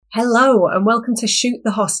Hello and welcome to Shoot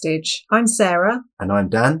the Hostage. I'm Sarah. And I'm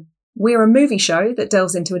Dan. We're a movie show that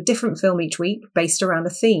delves into a different film each week based around a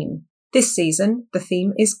theme. This season, the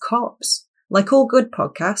theme is cops. Like all good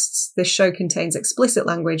podcasts, this show contains explicit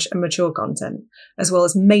language and mature content, as well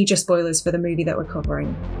as major spoilers for the movie that we're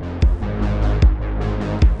covering.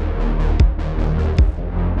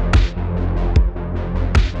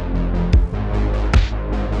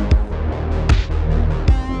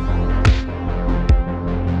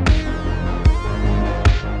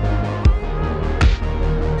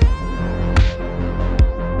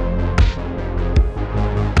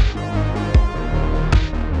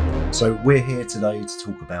 So we're here today to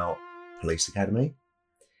talk about Police Academy.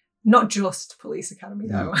 Not just Police Academy,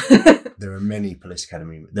 though. There are many Police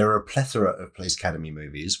Academy. There are a plethora of Police Academy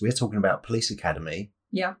movies. We're talking about Police Academy.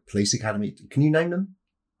 Yeah. Police Academy. Can you name them?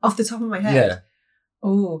 Off the top of my head? Yeah.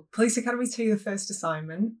 Oh, Police Academy 2, The First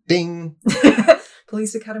Assignment. Ding.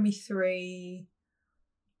 Police Academy 3.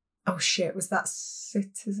 Oh shit, was that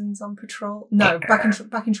Citizens on Patrol? No,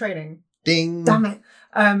 back in training. Ding. Damn it.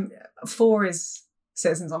 4 is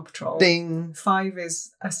Citizens on Patrol. Ding. 5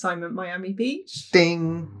 is Assignment Miami Beach.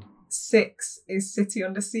 Ding. 6 is City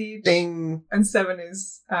Under Siege. Ding. And 7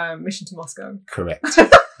 is Mission to Moscow. Correct.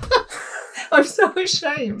 I'm so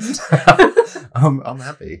ashamed. I'm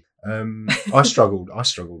happy. I struggled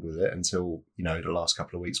with it until, the last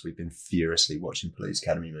couple of weeks we've been furiously watching Police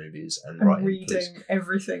Academy movies and writing reading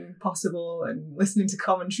everything possible and listening to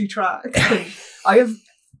commentary tracks. And I have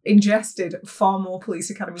ingested far more Police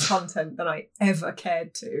Academy content than I ever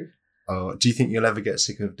cared to. Oh, do you think you'll ever get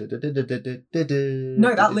sick of? No,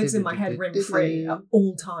 that lives in my head rent-free at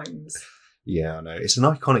all times. Yeah, I know. It's an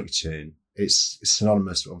iconic tune. It's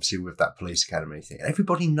synonymous, obviously, with that Police Academy thing.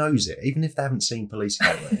 Everybody knows it, even if they haven't seen Police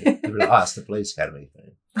Academy. They'll be like, it's the Police Academy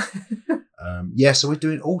thing. So we're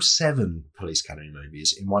doing all 7 Police Academy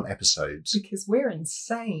movies in one episode. Because we're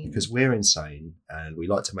insane. And we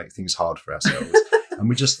like to make things hard for ourselves. And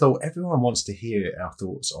we just thought everyone wants to hear our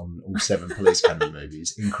thoughts on all 7 Police Academy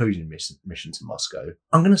movies, including Mission to Moscow.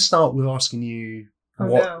 I'm going to start with asking you,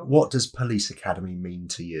 what does Police Academy mean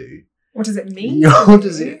to you? What does it mean? What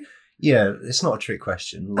does it? Yeah, it's not a trick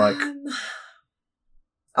question. Like,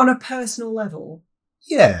 on a personal level?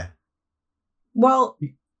 Yeah. Well,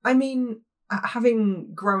 I mean,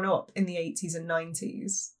 having grown up in the 80s and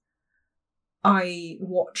 90s, I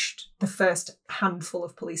watched the first handful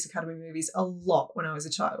of Police Academy movies a lot when I was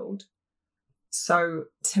a child. So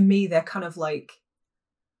to me, they're kind of like,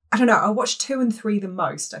 I don't know, I watched 2 and 3 the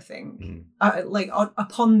most, I think.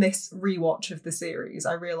 Upon this rewatch of the series,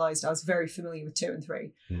 I realised I was very familiar with 2 and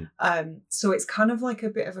 3. So it's kind of like a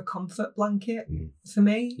bit of a comfort blanket for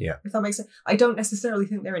me, if that makes sense. I don't necessarily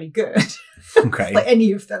think they're any good. Okay. Like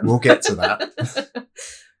any of them. We'll get to that.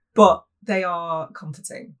 But they are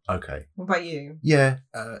comforting. Okay. What about you? Yeah,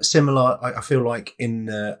 similar. I feel like in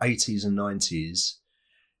the 80s and 90s,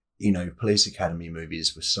 Police Academy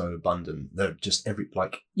movies were so abundant. They're just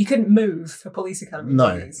you couldn't move for Police Academy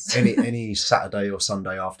movies. No, any Saturday or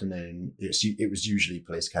Sunday afternoon, it was usually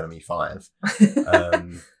Police Academy 5.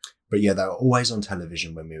 But yeah, they were always on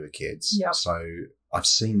television when we were kids. Yep. So I've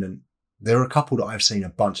seen them. There are a couple that I've seen a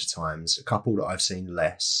bunch of times, a couple that I've seen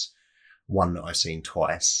less, one that I've seen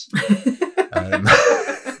twice.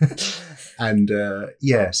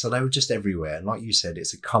 So they were just everywhere. And like you said,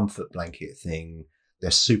 it's a comfort blanket thing. They're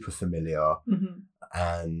super familiar,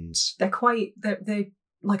 and they're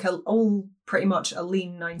like all pretty much a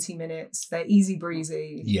lean 90 minutes. They're easy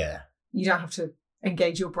breezy. Yeah, you don't have to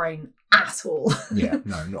engage your brain at all. Yeah,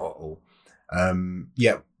 no, not at all.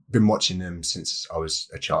 Been watching them since I was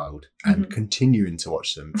a child, and continuing to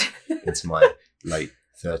watch them into my late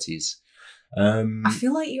 30s. I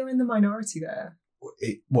feel like you're in the minority there.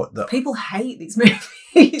 People hate these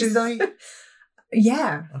movies? Do they?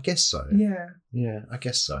 Yeah. I guess so. Yeah, I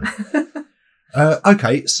guess so.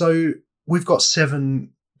 Okay, so we've got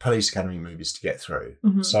 7 Police Academy movies to get through.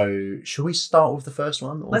 So should we start with the first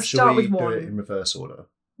one? Or let's start with one. Do it in reverse order?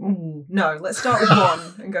 Ooh, no, let's start with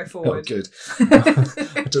 1 and go forward. Oh, good.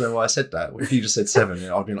 I don't know why I said that. If you just said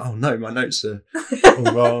 7, I'd be like, oh no, my notes are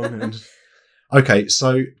all wrong. Okay,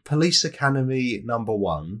 so Police Academy number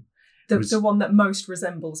 1. The one that most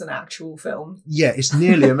resembles an actual film. Yeah, it's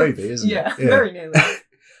nearly a movie, isn't it? Yeah, very nearly.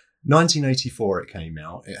 1984 it came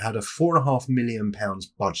out. It had a £4.5 million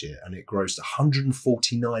budget and it grossed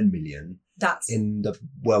 149 million in the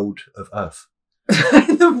world of Earth.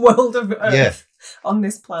 The world of Earth. Yeah. On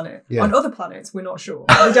this planet. Yeah. On other planets, we're not sure.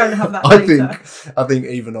 We don't have that data. I think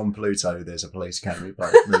even on Pluto there's a Police Academy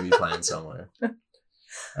movie playing somewhere.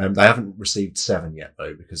 They haven't received 7 yet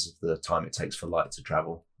though because of the time it takes for light to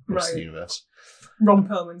travel across the universe. Ron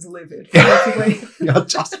Perlman's livid. Basically. I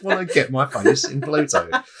just want to get my face in Pluto.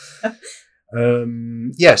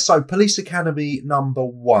 So Police Academy number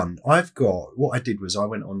 1. What I did was I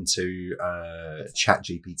went on to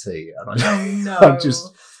ChatGPT and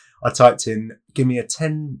I typed in, give me a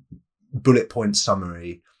 10 bullet point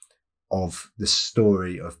summary of the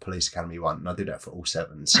story of Police Academy 1, and I did that for all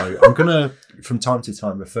 7. So I'm gonna from time to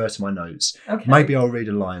time refer to my notes. Okay. Maybe I'll read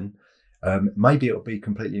a line. Maybe it'll be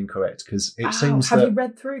completely incorrect because it seems have you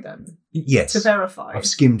read through them? Yes. To verify? I've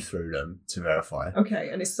skimmed through them to verify. Okay,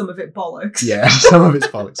 and is some of it bollocks? Yeah, some of it's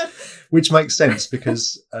bollocks. Which makes sense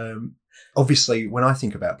because obviously when I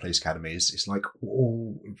think about police academies, it's like,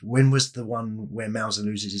 when was the one where Mauser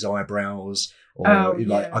loses his eyebrows? Or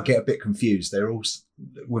I get a bit confused. They're all,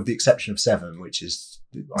 with the exception of 7, which is,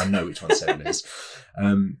 I know which one 7 is.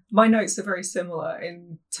 My notes are very similar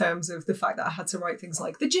in terms of the fact that I had to write things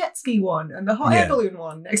like the jet ski one and the hot air balloon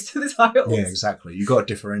one next to the titles. Yeah, exactly. You've got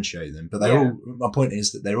to differentiate them. But they're all, my point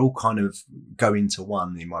is that they're all kind of go into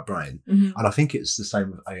one in my brain. Mm-hmm. And I think it's the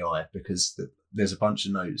same with AI because there's a bunch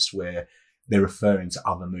of notes where they're referring to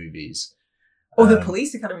other movies. Or the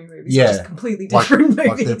Police Academy movies, which is completely different movies.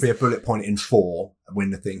 Like there'd be a bullet point in 4 when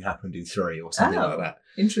the thing happened in 3 or something like that.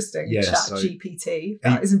 Interesting. Yeah, ChatGPT.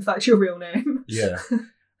 That is in fact your real name. Yeah.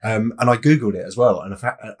 And I Googled it as well. And in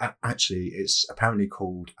fact, actually, it's apparently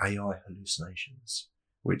called AI hallucinations,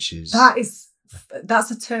 which is... That's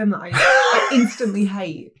a term that I instantly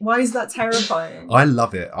hate. Why is that terrifying? I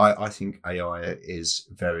love it. I think AI is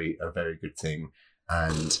a very good thing.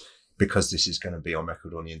 And... because this is going to be on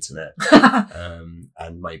record on the internet,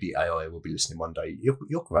 and maybe AI will be listening one day.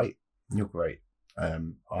 You're great. You're great.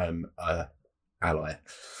 I'm a ally.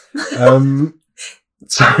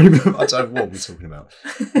 So I don't know what we're talking about.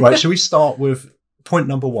 Right, shall we start with point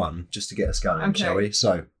number 1, just to get us going, shall we?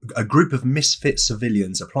 So, a group of misfit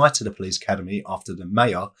civilians apply to the police academy after the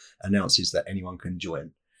mayor announces that anyone can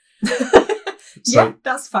join. Yeah,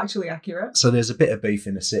 that's factually accurate. So there's a bit of beef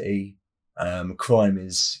in the city. Crime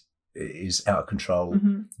is out of control.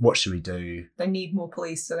 Mm-hmm. What should we do? They need more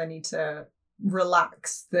police, so they need to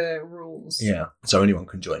relax the rules. Yeah, so anyone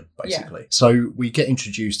can join, basically. Yeah. So we get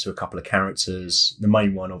introduced to a couple of characters. The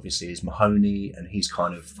main one, obviously, is Mahoney, and he's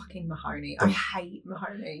kind of... Fucking Mahoney. I hate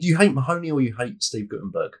Mahoney. Do you hate Mahoney or you hate Steve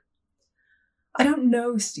Guttenberg? I don't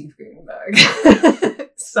know Steve Guttenberg.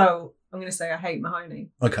 So I'm going to say I hate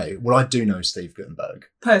Mahoney. Okay, well, I do know Steve Guttenberg.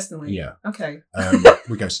 Personally? Yeah. Okay.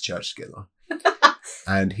 We go to church together.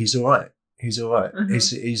 And he's all right. He's all right. Mm-hmm.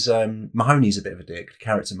 He's Mahoney's a bit of a dick. The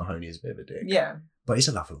character Mahoney is a bit of a dick. Yeah. But he's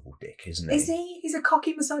a lovable dick, isn't he? Is he? He's a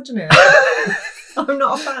cocky misogynist. I'm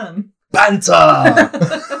not a fan. Banter!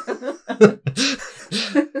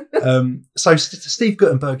 So Steve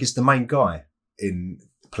Guttenberg is the main guy in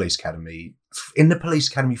Police Academy, in the Police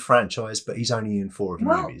Academy franchise, but he's only in 4 of the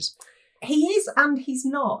movies. He is and he's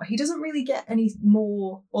not. He doesn't really get any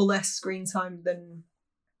more or less screen time than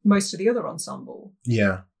most of the other ensemble.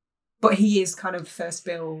 Yeah. But he is kind of first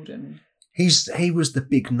build and... He was the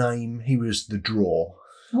big name. He was the draw.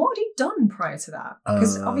 What had he done prior to that?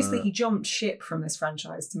 Because obviously he jumped ship from this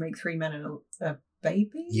franchise to make 3 Men and a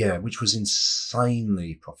Baby. Yeah, which was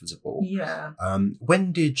insanely profitable. Yeah.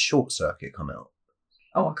 When did Short Circuit come out?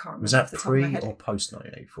 Oh, I can't remember. Was that pre or post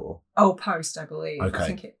 1984? Oh, post, I believe. Okay. I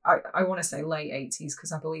think I want to say late 80s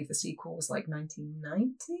because I believe the sequel was like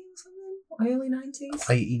 1990 or something. Early 90s?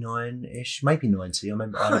 89-ish, maybe 90. I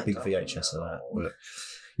remember I had a big VHS of that. But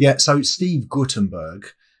yeah, so Steve Guttenberg,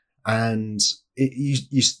 and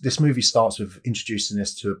this movie starts with introducing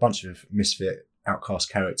us to a bunch of misfit outcast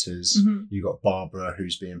characters. Mm-hmm. You got Barbara,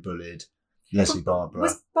 who's being bullied. Leslie Barbara.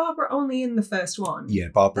 Was Barbara only in the first one? Yeah,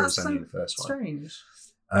 Barbara was only in the first one. Strange.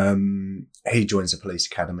 He joins the police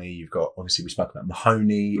academy. You've got, obviously, we spoke about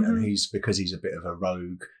Mahoney, Mm-hmm. and because he's a bit of a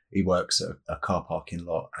rogue, he works at a car parking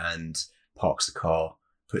lot and parks the car,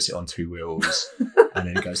 puts it on 2 wheels, and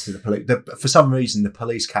then goes to the police. For some reason, the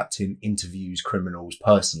police captain interviews criminals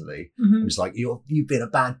personally. Mm-hmm. He's like, "You've been a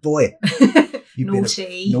bad boy. You've naughty.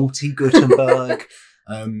 been a naughty Gutenberg.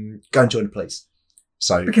 Go and join the police."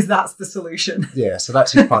 So because that's the solution. Yeah, so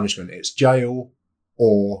that's his punishment. It's jail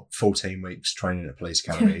or 14 weeks training at police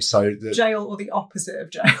academy. So jail or the opposite of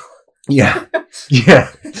jail. Yeah.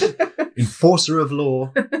 Yeah. Enforcer of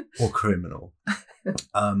law or criminal.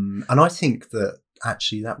 And I think that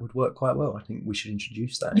actually that would work quite well. I think we should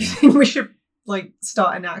introduce that. We should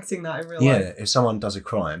start enacting that in real life. Yeah, if someone does a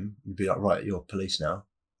crime, you'd be like, right, you're police now.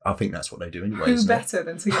 I think that's what they do anyway. Who better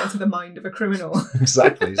than to get into the mind of a criminal?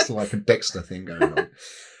 Exactly. It's like a Dexter thing going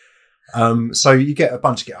So you get a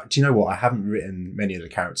bunch of... Do you know what? I haven't written many of the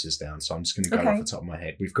characters down, so I'm just going to go off the top of my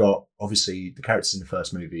head. We've got, obviously, the characters in the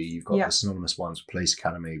first movie. You've got the synonymous ones, Police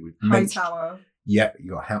Academy. Hightower. Yeah,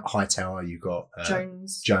 you got Hightower. You got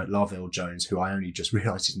Jones. Larville Jones, who I only just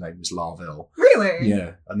realised his name was Larville. Really?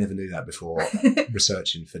 Yeah, I never knew that before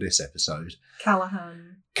researching for this episode.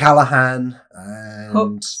 Callahan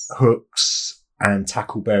and Hooks and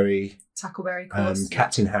Tackleberry. Tackleberry, of course.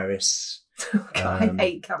 Captain Harris. God, I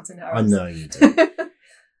hate Captain Harris. I know you do.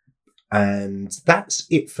 And that's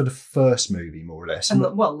it for the first movie, more or less. And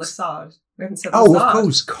Lassard. We haven't said Lassard. Lassard. Of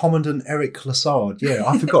course, Commandant Eric Lassard. Yeah,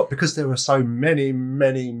 I forgot because there were so many,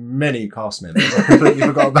 many, many cast members. I completely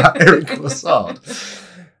forgot about Eric Lassard.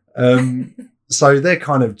 So they're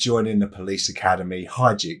kind of joining the police academy.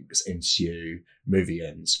 Hijinks ensue. Movie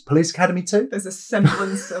ends. Police Academy 2? There's a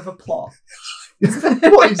semblance of a plot.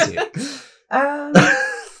 What is it?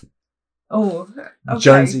 Okay.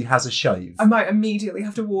 Jonesy has a shave. I might immediately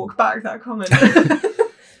have to walk back that comment.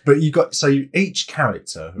 But you got, so each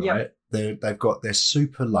character, right? Yep. They're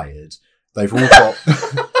super layered. They've all got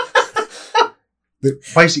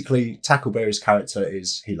basically Tackleberry's character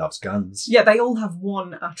is he loves guns. Yeah, they all have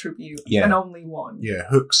one attribute and only one. Yeah,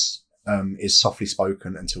 Hooks is softly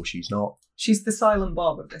spoken until she's not. She's the silent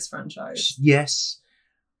Bob of this franchise. Yes.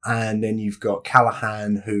 And then you've got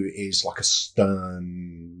Callahan, who is like a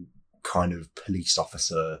stern kind of police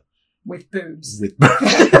officer. With boobs.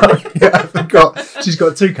 I forgot. She's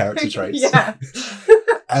got two character traits. Yeah.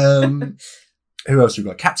 Who else we've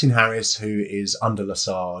got? Captain Harris, who is under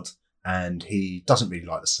Lassard, and he doesn't really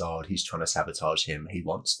like Lassard. He's trying to sabotage him. He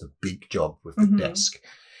wants the big job with the desk.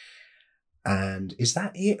 And is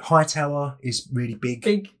that it? Hightower is really big.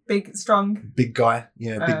 Big, strong. Big guy.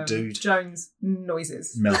 Yeah, big dude. Jones,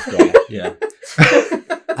 noises. Mouth guy, yeah.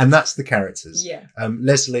 And that's the characters. Yeah.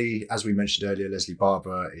 Leslie, as we mentioned earlier, Leslie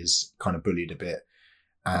Barber is kind of bullied a bit.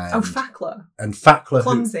 And, Fackler. And Fackler.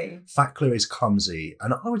 Clumsy. Fackler is clumsy.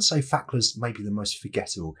 And I would say Fackler's maybe the most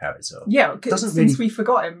forgettable character. Yeah, since we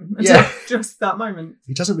forgot him until just that moment.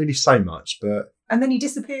 He doesn't really say much, but... And then he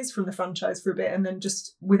disappears from the franchise for a bit and then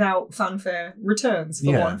just, without fanfare, returns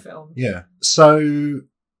for one film. Yeah. So,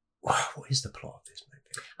 what is the plot of this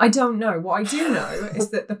movie? I don't know. What I do know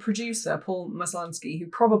is that the producer, Paul Maslansky, who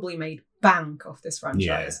probably made bank off this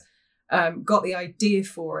franchise, got the idea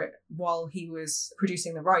for it while he was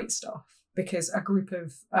producing The Right Stuff, because a group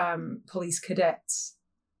of police cadets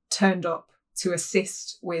turned up to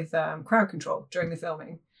assist with crowd control during the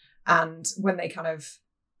filming. And when they kind of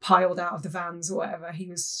piled out of the vans or whatever, he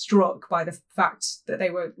was struck by the fact that they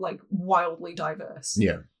were like wildly diverse.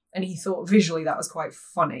 Yeah. And he thought visually that was quite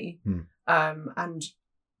funny. And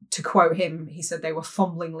to quote him, he said they were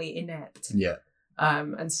fumblingly inept. Yeah.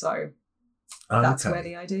 And so that's where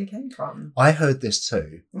the idea came from. I heard this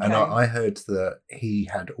too. Okay. And I heard that he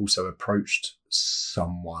had also approached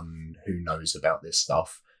someone who knows about this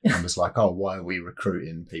stuff and was like, oh, why are we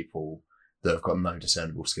recruiting people that have got no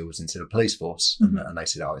discernible skills into the police force? And they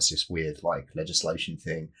said, oh, it's this weird like legislation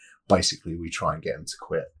thing. Basically, we try and get them to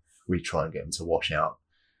quit. We try and get them to wash out,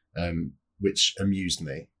 which amused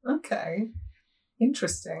me. Okay.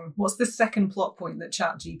 Interesting. What's the second plot point that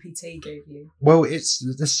ChatGPT gave you? Well, it's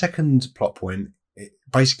the second plot point. It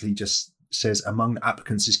basically just says among the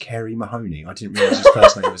applicants is Carey Mahoney. I didn't realise his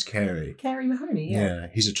first name was Carey. Carey Mahoney, yeah.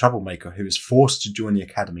 He's a troublemaker who is forced to join the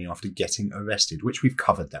academy after getting arrested, which we've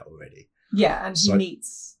covered that already. Yeah, and he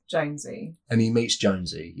meets Jonesy. And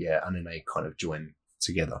then they kind of join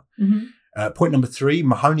together. Point number 3,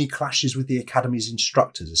 Mahoney clashes with the academy's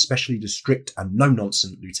instructors, especially the strict and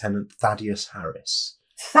no-nonsense Lieutenant Thaddeus Harris.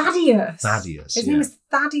 Thaddeus? His name is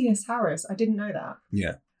Thaddeus Harris. I didn't know that.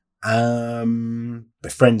 Yeah.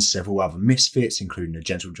 Befriends several other misfits, including the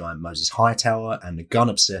gentle giant Moses Hightower and the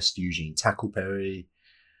gun-obsessed Eugene Tackleberry.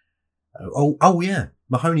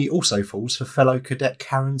 Mahoney also falls for fellow cadet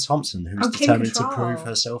Karen Thompson, who is determined to prove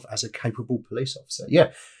herself as a capable police officer.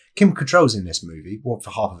 Yeah, Kim Cattrall's in this movie, well,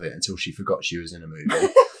 for half of it, until she forgot she was in a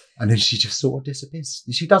movie. And then she just sort of disappears.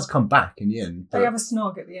 She does come back in the end. They have a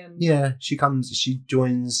snog at the end. Yeah, she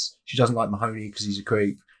joins. She doesn't like Mahoney because he's a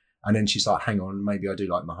creep. And then she's like, hang on, maybe I do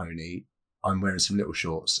like Mahoney. I'm wearing some little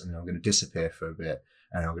shorts and I'm going to disappear for a bit.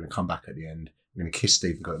 And I'm going to come back at the end. I'm going to kiss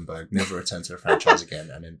Stephen Guttenberg, never return to the franchise again.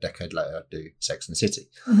 And then a decade later, do Sex and the City.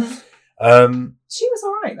 She was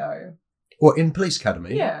all right, though. What, in Police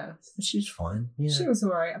Academy? Yeah. She's fine. Yeah. She was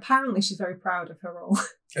all right. Apparently, she's very proud of her role.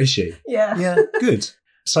 Is she? Yeah. Yeah, good.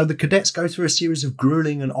 So the cadets go through a series of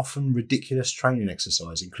grueling and often ridiculous training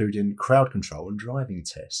exercises, including crowd control and driving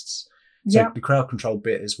tests. So the crowd control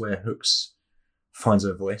bit is where Hooks finds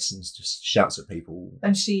her voice and just shouts at people.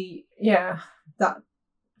 And that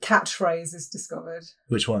catchphrase is discovered.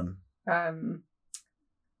 Which one?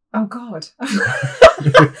 Oh God,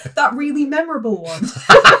 that really memorable one.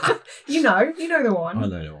 you know the one. I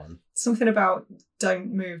know the one. Something about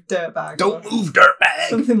don't move dirtbag. Don't move dirtbag.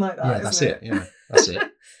 Something like that. Yeah, that's it. Yeah, that's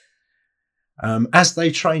it. As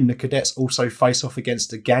they train, the cadets also face off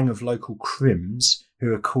against a gang of local crims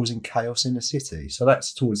who are causing chaos in the city. So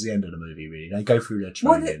that's towards the end of the movie, really. They go through their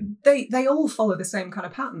training. Well, they all follow the same kind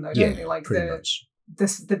of pattern, though, don't they? Like pretty much.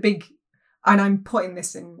 The big, and I'm putting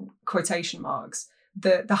this in quotation marks.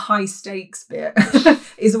 The high stakes bit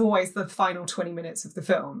is always the final 20 minutes of the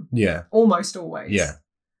film. Yeah, almost always. Yeah,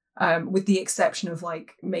 with the exception of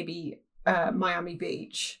like maybe Miami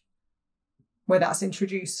Beach, where that's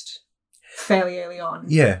introduced fairly early on.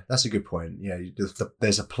 Yeah, that's a good point. Yeah,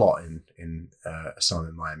 there's a plot in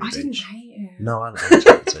Assignment Miami Beach. I didn't hate it. No, I don't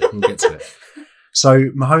like it. We'll get to it. So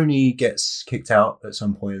Mahoney gets kicked out at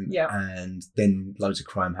some point, and then loads of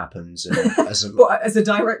crime happens. And as a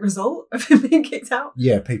direct result of him being kicked out?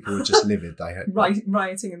 Yeah, people were just livid. They had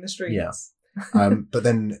rioting in the streets. Yeah. But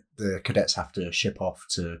then the cadets have to ship off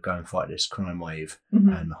to go and fight this crime wave,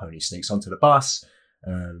 and Mahoney sneaks onto the bus.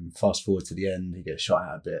 Fast forward to the end, he gets shot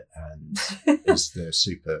out a bit and is the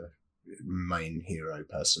super main hero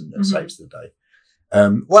person that saves the day.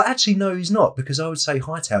 Well, actually, no, he's not, because I would say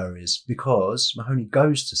Hightower is, because Mahoney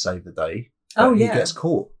goes to save the day. He gets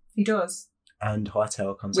caught. He does. And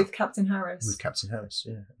Hightower comes with up. Captain Harris. With Captain Harris,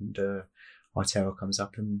 yeah. And Hightower comes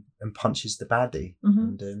up and punches the baddie.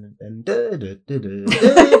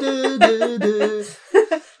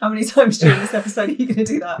 How many times during this episode are you going to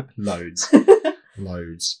do that?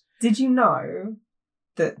 Loads. Did you know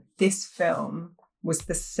that this film was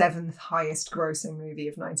the 7th highest grossing movie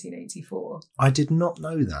of 1984? I did not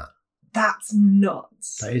know that. That's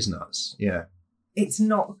nuts. That is nuts, yeah. It's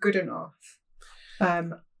not good enough. I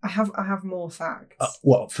have more facts.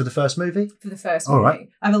 What, for the first movie? For the first movie. Right.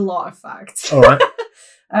 I have a lot of facts. All right.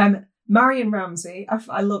 Marion Ramsey, I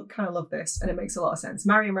kind of love this, and it makes a lot of sense.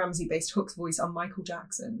 Marion Ramsey based Hook's voice on Michael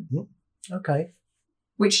Jackson. Okay.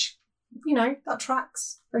 Which, that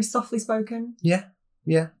tracks. Very softly spoken. Yeah.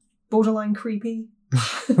 Borderline creepy.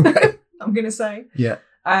 Okay. I'm going to say. Yeah.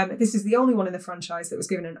 This is the only one in the franchise that was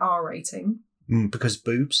given an R rating. Because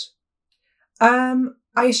boobs? I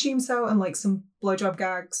assume so, and like some blowjob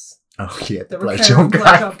gags. Oh, yeah, the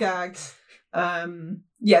blowjob gag.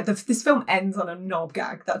 This film ends on a knob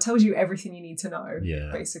gag. That tells you everything you need to know,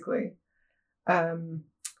 basically. Marion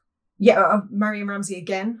Ramsey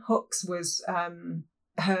again. Hooks was...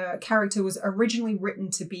 her character was originally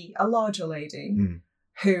written to be a larger lady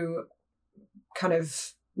who kind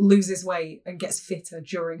of loses weight and gets fitter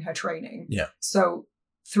during her training. Yeah. So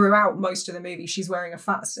throughout most of the movie, she's wearing a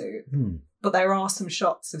fat suit. But there are some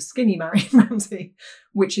shots of skinny Marion Ramsey,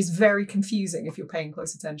 which is very confusing if you're paying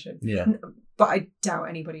close attention. Yeah. But I doubt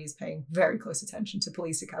anybody is paying very close attention to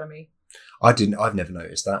Police Academy. I've never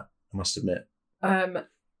noticed that, I must admit.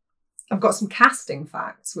 I've got some casting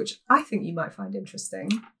facts, which I think you might find interesting.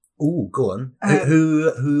 Oh, go on.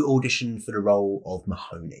 Who auditioned for the role of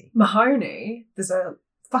Mahoney? Mahoney? There's a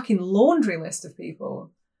fucking laundry list of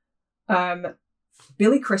people.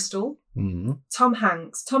 Billy Crystal, Tom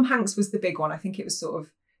Hanks. Tom Hanks was the big one. I think it was sort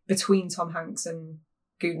of between Tom Hanks and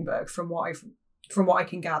Gutenberg, from what I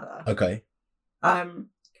can gather. Okay. I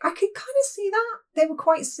could kind of see that. They were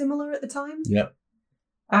quite similar at the time. Yeah.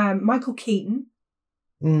 Michael Keaton.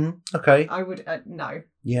 Okay. I would no.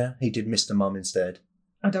 Yeah, he did Mr. Mum instead.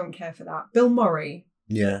 I don't care for that. Bill Murray.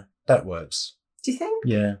 Yeah, that works. Do you think?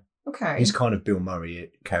 Yeah. Okay. He's kind of Bill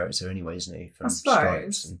Murray character anyway, isn't he? I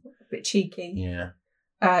suppose. A bit cheeky. Yeah.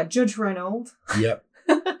 Judge Reynolds. Yep.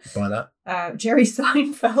 By that. Jerry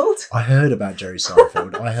Seinfeld. I heard about Jerry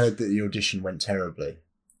Seinfeld. I heard that the audition went terribly.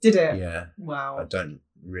 Did it? Yeah. Wow. I don't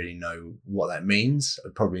really know what that means.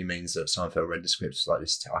 It probably means that Seinfeld read the script like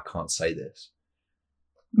this. I can't say this.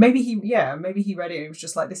 Maybe he read it and he was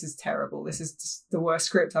just like, this is terrible. This is just the worst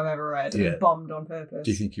script I've ever read, and bombed on purpose.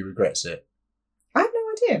 Do you think he regrets it? I have no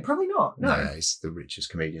idea. Probably not. No, he's the richest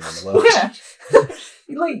comedian in the world. Yeah.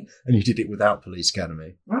 And he did it without Police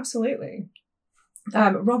Academy. Absolutely.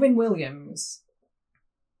 Robin Williams,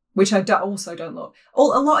 which I also don't love. A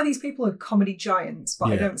lot of these people are comedy giants, but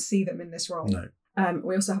I don't see them in this role. No.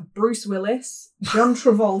 We also have Bruce Willis, John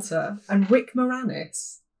Travolta, and Rick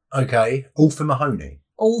Moranis. Okay. All for Mahoney.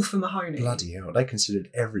 All for Mahoney. Bloody hell. They considered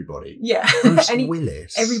everybody. Yeah. Bruce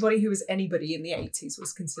Willis. Everybody who was anybody in the 80s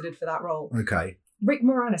was considered for that role. Okay. Rick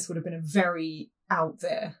Moranis would have been a very out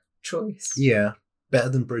there choice. Yeah. Better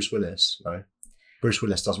than Bruce Willis, though. Bruce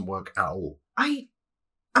Willis doesn't work at all.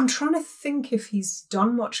 I'm trying to think if he's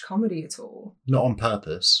done much comedy at all. Not on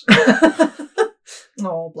purpose.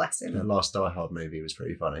 Oh, bless him. The last Die Hard movie was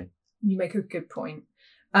pretty funny. You make a good point.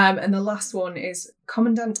 And the last one is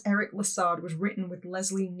Commandant Eric Lassard was written with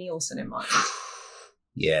Leslie Nielsen in mind.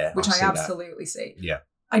 Yeah. Which I absolutely see. Yeah.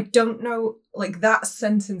 I don't know, like that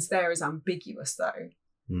sentence there is ambiguous though.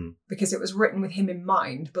 Because it was written with him in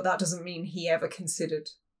mind, but that doesn't mean he ever considered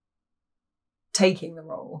taking the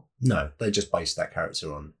role. No, they just based that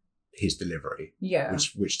character on his delivery. Yeah.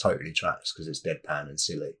 Which totally tracks because it's deadpan and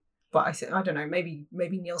silly. But I don't know, maybe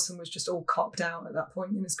Nielsen was just all copped out at that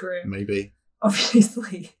point in his career. Maybe.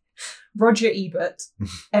 Obviously, Roger Ebert,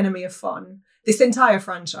 enemy of fun. This entire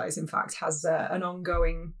franchise, in fact, has an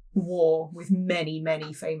ongoing war with many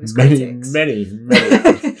famous critics. Many.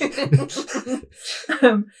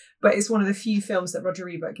 But it's one of the few films that Roger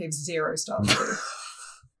Ebert gave 0 stars to.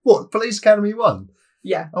 What, Police Academy 1?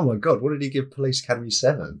 Yeah. Oh my God, what did he give Police Academy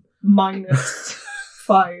 7?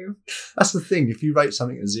 -5. That's the thing, if you rate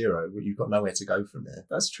something at 0, you've got nowhere to go from there.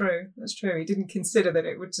 That's true. He didn't consider that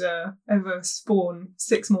it would ever spawn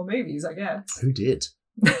 6 more movies, I guess. Who did?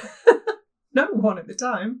 No one at the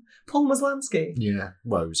time. Paul Maslansky. Yeah,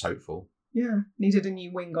 well, he was hopeful. Yeah, needed a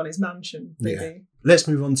new wing on his mansion, maybe. Yeah. Let's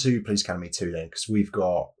move on to Police Academy 2 then, because we've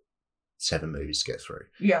got 7 movies to get through.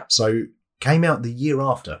 Yeah. So, came out the year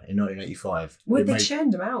after, in 1985. Well, they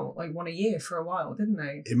churned them out like one a year for a while, didn't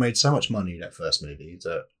they? It made so much money, that first movie,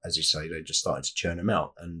 that, as you say, they just started to churn them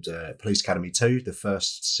out. And Police Academy 2, the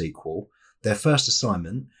first sequel, their first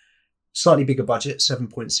assignment, slightly bigger budget,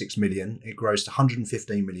 7.6 million. It grossed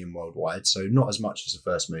 115 million worldwide, so not as much as the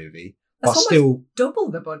first movie. That's but still double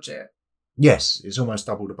the budget. Yes, it's almost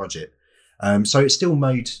double the budget. So it still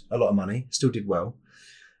made a lot of money, still did well.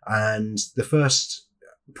 And the first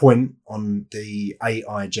point on the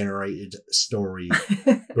AI-generated story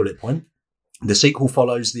bullet point, the sequel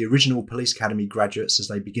follows the original Police Academy graduates as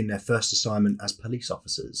they begin their first assignment as police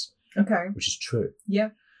officers. Okay. Which is true. Yeah.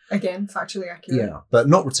 Again, factually accurate. Yeah, but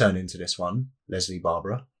not returning to this one, Leslie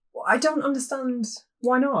Barbara. Well, I don't understand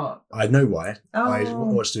why not. I know why. Oh. I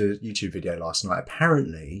watched a YouTube video last night.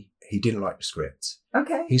 Apparently, he didn't like the script.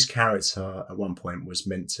 Okay. His character at one point was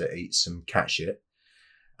meant to eat some cat shit,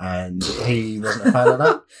 and he wasn't a fan of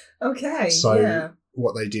that. Okay. So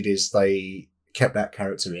what they did is they kept that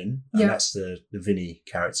character in, and Yeah. that's the Vinny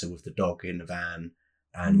character with the dog in the van.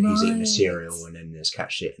 And he's eating a cereal, and then there's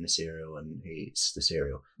cat shit in the cereal, and he eats the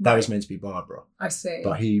cereal. That was meant to be Barbara. I see.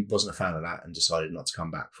 But he wasn't a fan of that and decided not to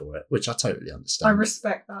come back for it, which I totally understand. I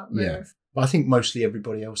respect that move. Yeah. But I think mostly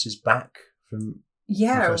everybody else is back from the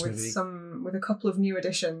first movie. With a couple of new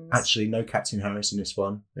additions. Actually, no Captain Harris in this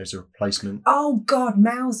one. There's a replacement. Oh God,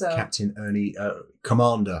 Mauser.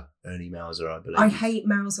 Commander Ernie Mauser, I believe. I hate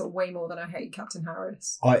Mauser way more than I hate Captain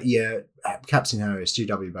Harris. Captain Harris,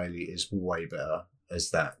 G.W. Bailey is way better as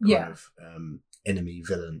that kind of enemy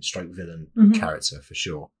villain character for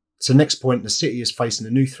sure. So next point, the city is facing a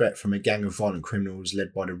new threat from a gang of violent criminals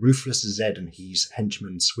led by the ruthless Zed and his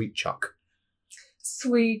henchman Sweet Chuck.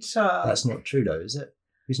 Sweet Chuck. That's not true though, is it?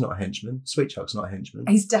 He's not a henchman. Sweet Chuck's not a henchman.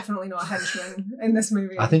 He's definitely not a henchman in this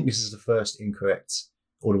movie. I think this is the first incorrect,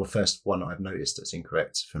 or the first one I've noticed that's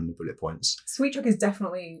incorrect from the bullet points. Sweet Chuck is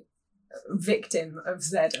definitely a victim of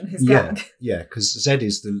Zed and his gang. Yeah, because Zed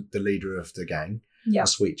is the leader of the gang. Yeah.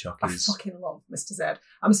 Sweet Chuck is... I fucking love Mr. Zed.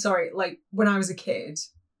 I'm sorry, like, when I was a kid,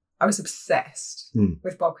 I was obsessed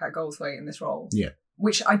with Bobcat Goldthwait in this role. Yeah.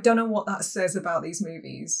 Which I don't know what that says about these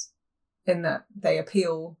movies, in that they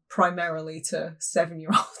appeal primarily to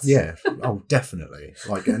 7-year-olds. Yeah. Oh, definitely.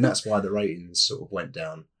 And that's why the ratings sort of went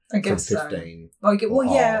down. I guess from 15. So. I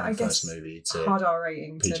guess first movie to hard R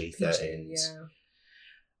rating PG-13.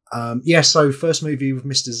 To PG, so first movie with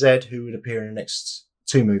Mr. Zed, who would appear in the next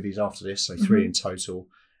 2 movies after this, so 3 in total,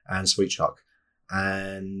 and Sweet Chuck.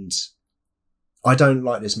 And I don't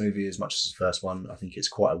like this movie as much as the first one. I think it's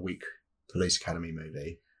quite a weak Police Academy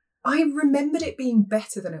movie. I remembered it being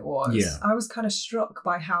better than it was. Yeah. I was kind of struck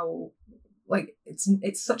by how,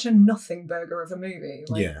 it's such a nothing burger of a movie.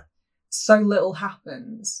 So little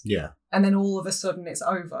happens. Yeah. And then all of a sudden it's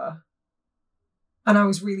over. And I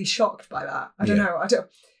was really shocked by that. I don't know.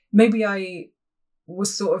 Maybe I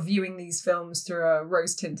was sort of viewing these films through a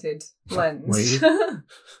rose-tinted lens. Were you?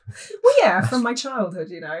 Well, yeah, from my childhood,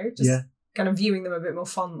 just kind of viewing them a bit more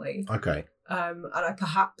fondly. Okay. And I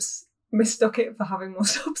perhaps mistook it for having more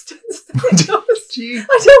substance than it does.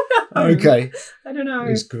 I don't know. Okay. I don't know.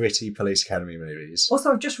 These gritty Police Academy movies.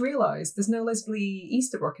 Also, I've just realised there's no Leslie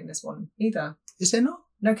Easterbrook in this one either. Is there not?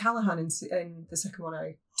 No Callahan in the second one.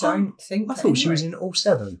 I don't think. I thought she was in all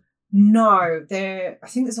 7. No, I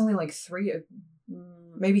think there's only 3 of,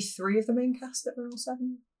 maybe 3 of the main cast that are all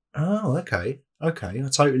 7. Oh, okay. Okay, I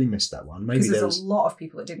totally missed that one. Maybe Because there there's was... a lot of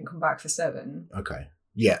people that didn't come back for 7. Okay.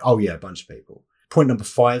 Yeah. Oh, yeah, a bunch of people. Point number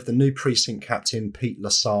 5, the new precinct captain, Pete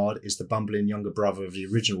Lassard, is the bumbling younger brother of the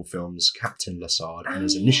original film's Captain Lassard and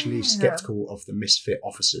is initially sceptical of the misfit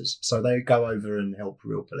officers. So they go over and help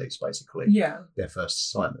real police, basically. Yeah. Their first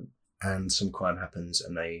assignment. And some crime happens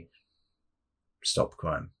and they stop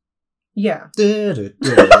crime. Yeah. There's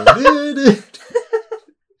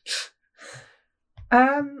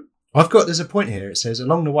a point here. It says,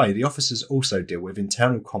 along the way, the officers also deal with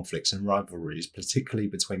internal conflicts and rivalries, particularly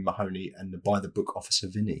between Mahoney and the by-the-book officer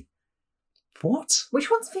Vinny. What? Which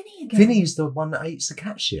one's Vinny again? Vinny's the one that eats the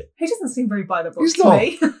cat shit. He doesn't seem very by the book He's to not.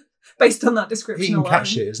 me, based on that description Eating alone. cat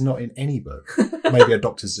shit is not in any book. Maybe a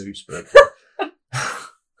Dr. Seuss book.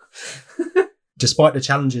 Despite the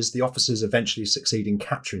challenges, the officers eventually succeed in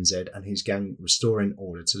capturing Zed and his gang, restoring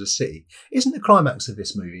order to the city. Isn't the climax of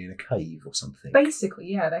this movie in a cave or something? Basically,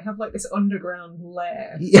 yeah, they have like this underground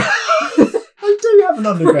lair. Yeah. I do have an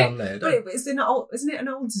underground lair. But isn't it an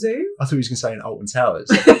old zoo? I thought he was going to say in Alton Towers.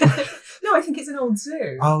 No, I think it's an old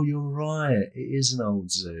zoo. Oh, you're right. It is an old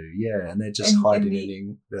zoo. Yeah, and they're just hiding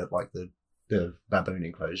in the baboon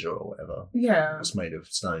enclosure or whatever. Yeah. It's made of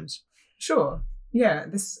stones. Sure. Yeah,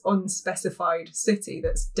 this unspecified city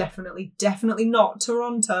that's definitely not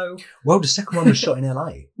Toronto. Well, the second one was shot in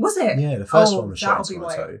LA. Was it? Yeah, the first one was shot in Toronto.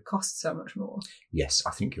 That'll be why it costs so much more. Yes,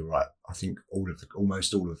 I think you're right. I think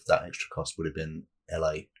almost all of that extra cost would have been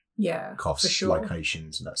LA. Yeah, costs, for sure.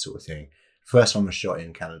 Locations and that sort of thing. First one was shot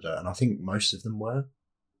in Canada, and I think most of them were,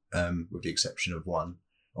 with the exception of one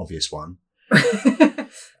obvious one.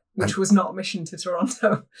 Which was not Mission to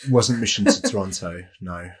Toronto. Wasn't Mission to Toronto,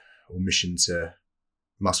 no. Or Mission to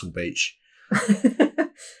Muscle Beach.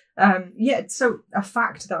 Yeah, so a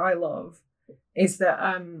fact that I love is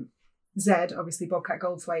that Zed, obviously Bobcat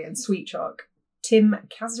Goldthwait, and Sweet Chalk, Tim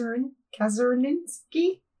Kazurinsky?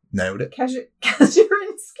 Nailed it.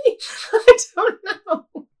 Kazurinsky? I don't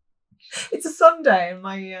know. It's a Sunday and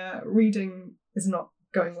my reading is not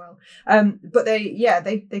going well. But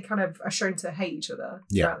they kind of are shown to hate each other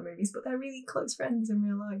throughout the movies, but they're really close friends in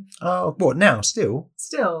real life. Oh, what, now? Still?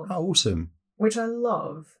 Still. Oh, awesome. Which I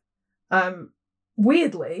love.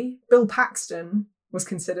 Weirdly, Bill Paxton was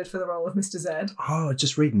considered for the role of Mr. Zed. Oh,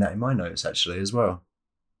 just reading that in my notes, actually, as well.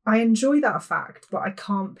 I enjoy that fact, but I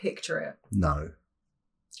can't picture it. No.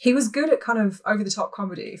 He was good at kind of over-the-top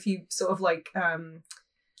comedy. If you sort of like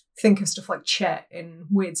think of stuff like Chet in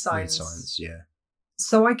Weird Science. Weird Science, yeah.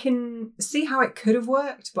 So I can see how it could have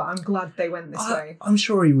worked, but I'm glad they went this way. I'm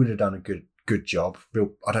sure he would have done a good job.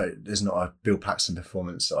 There's not a Bill Paxton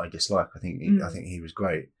performance that I dislike. I think he was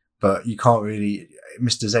great. But you can't really...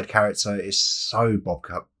 Mr. Z character is so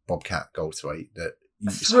Bobcat Goldthwait that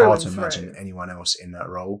it's hard to imagine anyone else in that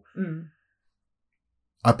role. Mm.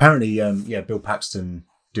 Apparently, Bill Paxton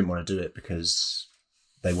didn't want to do it because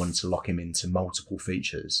they wanted to lock him into multiple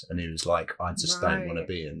features. And he was like, I just don't want to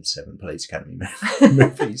be in 7 Police Academy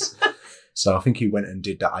movies. So I think he went and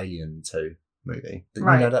did the Alien 2 movie.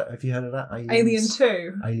 Right. You know that? Have you heard of that? Alien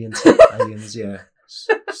 2? Alien 2. Aliens, yeah.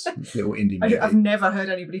 Little indie movie. I've never heard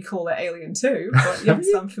anybody call it Alien 2, but yes,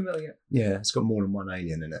 I'm familiar. Yeah, it's got more than one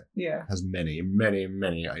alien in it. Yeah. It has many, many,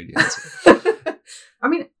 many aliens. I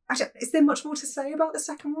mean, actually, is there much more to say about the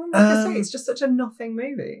second one? Like I say, it's just such a nothing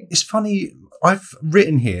movie. It's funny. I've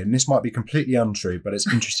written here, and this might be completely untrue, but it's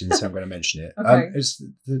interesting, so I'm going to mention it. Okay. It's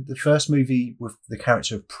the first movie with the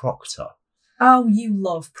character of Proctor. Oh, you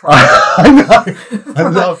love Proctor. I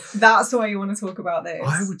love. That's why you want to talk about this.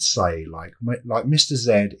 I would say, like Mr.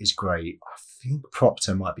 Z is great. I think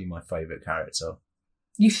Proctor might be my favourite character.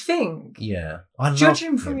 You think? Yeah.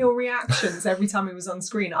 Judging from your reactions every time he was on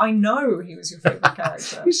screen, I know he was your favourite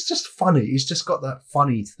character. He's just funny. He's just got that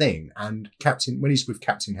funny thing. And when he's with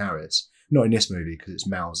Captain Harris, not in this movie because it's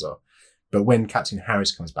Mauser, but when Captain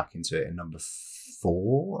Harris comes back into it in number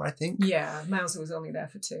 4, I think. Yeah, Mauser was only there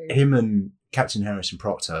for 2. Him and Captain Harris and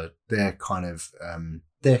Proctor, their kind of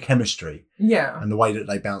their chemistry, and the way that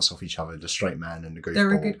they bounce off each other, the straight man and the goofball.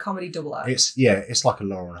 They're a good comedy double act. It's like a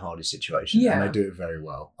Laurel and Hardy situation, and they do it very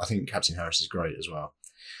well. I think Captain Harris is great as well.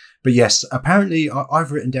 But yes, apparently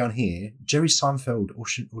I've written down here Jerry Seinfeld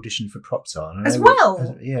auditioned for Proctor as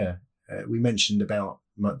well. We mentioned about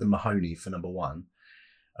the Mahoney for number 1.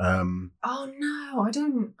 Oh no, I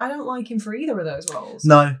don't like him for either of those roles.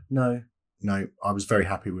 No. I was very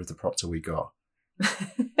happy with the Proctor we got.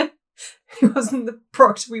 He wasn't the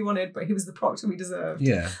Proctor we wanted, but he was the Proctor we deserved.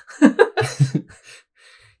 Yeah.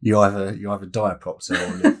 You either die a Proctor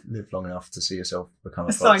or live long enough to see yourself become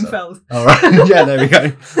a Proctor. Seinfeld. All right. Yeah, there we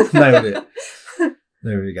go. Nailed it.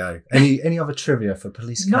 There we go. Any other trivia for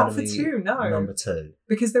Police Not for Academy? 2, no. Number 2.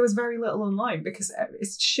 Because there was very little online because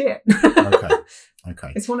it's shit.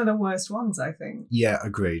 Okay. It's one of the worst ones, I think. Yeah,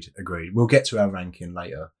 agreed. We'll get to our ranking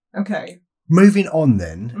later. Okay. Moving on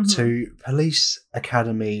then to Police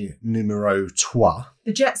Academy numero 3.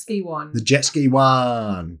 The jet ski one. The jet ski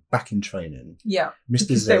one. Back in training. Yeah. Mr.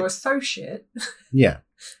 Because Z. they were so shit. Yeah.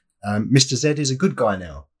 Mr. Z is a good guy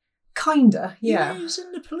now. Kinda, yeah. He's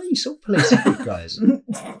in the police. All police are good guys.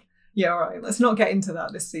 Yeah, all right. Let's not get into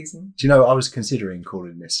that this season. Do you know, I was considering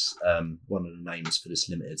calling this one of the names for this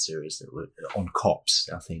limited series that were on cops.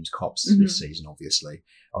 Our theme's cops this season, obviously.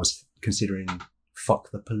 I was considering Fuck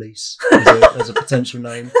the Police as a potential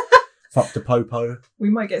name. Fuck the Popo. We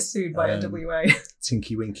might get sued by NWA.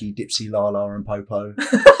 Tinky Winky, Dipsy Lala and Popo.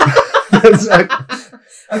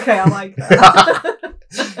 Okay, I like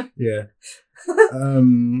that. Yeah.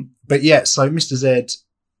 But yeah, so Mr. Z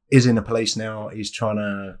is in the police now. He's trying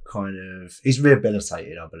to he's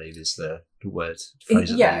rehabilitated, I believe is the word.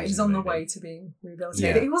 Yeah, he's on the way to being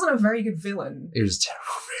rehabilitated. Yeah. He wasn't a very good villain. He was a terrible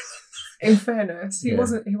villain. In fairness, he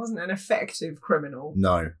wasn't an effective criminal.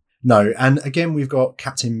 No. And again, we've got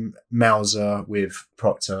Captain Mauser with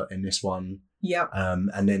Proctor in this one. Yeah.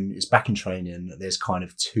 And then it's back in training. There's kind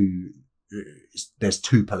of there's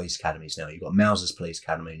 2 police academies now. You've got Mauser's Police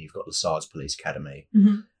Academy and you've got Lasard's Police Academy.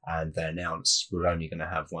 And they announced we're only going to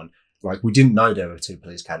have one. Like, we didn't know there were 2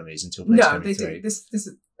 police academies until Police Academy 3. Did. This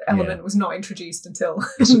element was not introduced until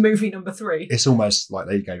movie number 3. It's almost like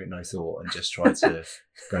they gave it no thought and just tried to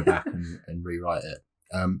go back and rewrite it.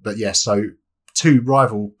 But yeah, so 2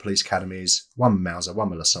 rival police academies, one with Mauser, one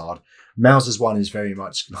with Lasard. Mauser's one is very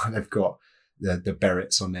much like they've got the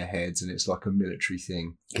berets on their heads and it's like a military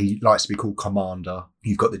thing. He likes to be called Commander.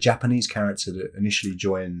 You've got the Japanese character that initially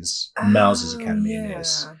joins Mauser's academy in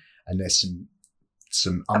this. And there's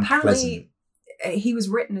some unpleasant... Apparently, he was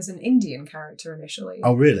written as an Indian character initially.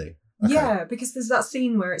 Oh, really? Okay. Yeah, because there's that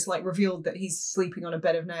scene where it's like revealed that he's sleeping on a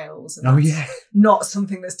bed of nails. And not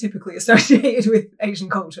something that's typically associated with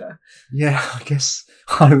Asian culture. Yeah, I guess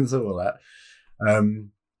I hadn't thought of that.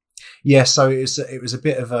 Yeah, so it was a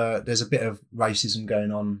bit of there's a bit of racism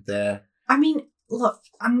going on there. I mean, look,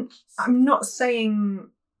 I'm not saying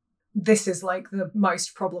this is like the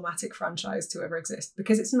most problematic franchise to ever exist,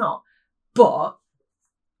 because it's not. But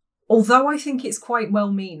although I think it's quite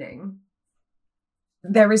well-meaning,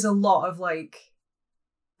 there is a lot of like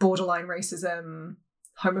borderline racism,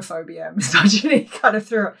 homophobia, misogyny kind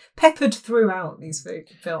of peppered throughout these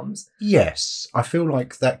films. Yes, I feel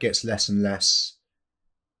like that gets less and less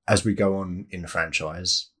as we go on in the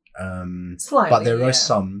franchise. Slightly, but there are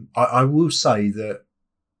some. I will say that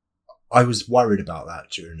I was worried about that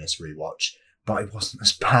during this rewatch, but it wasn't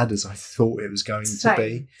as bad as I thought it was going to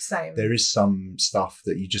be. Same. There is some stuff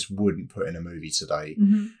that you just wouldn't put in a movie today.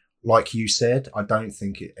 Mm-hmm. Like you said, I don't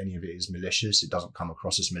think any of it is malicious. It doesn't come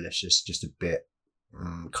across as malicious, just a bit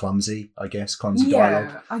clumsy, I guess, clumsy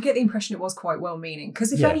dialogue. I get the impression it was quite well-meaning,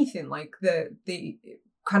 because if anything, like the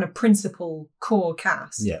kind of principal core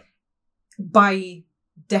cast, by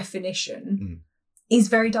definition, is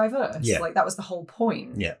very diverse. Yeah. Like, that was the whole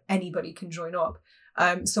point. Yeah. Anybody can join up.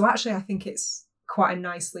 So actually, I think it's quite a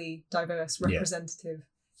nicely diverse, representative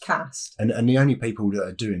cast. And the only people that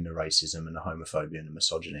are doing the racism and the homophobia and the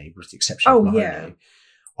misogyny, with the exception of Mahoney,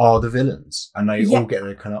 are the villains. And they all get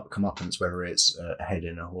their comeuppance, whether it's a head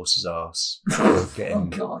in a horse's ass, or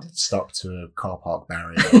getting stuck to a car park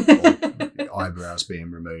barrier, or eyebrows being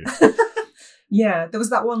removed. Yeah, there was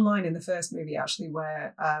that one line in the first movie, actually,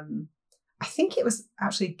 where I think it was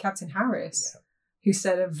actually Captain Harris who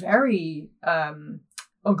said a very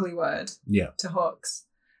ugly word to Hooks.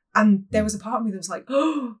 And there was a part of me that was like,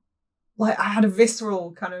 oh, like I had a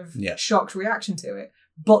visceral kind of shocked reaction to it,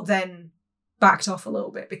 but then backed off a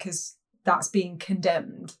little bit because that's being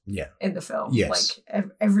condemned in the film. Yes. Like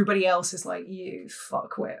everybody else is like, you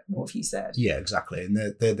fuckwit, what have you said? Yeah, exactly. And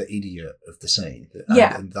they're the idiot of the scene.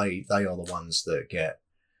 And they are the ones that get...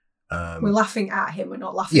 we're laughing at him, we're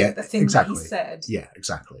not laughing at the things that he said. Yeah,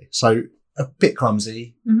 exactly. So a bit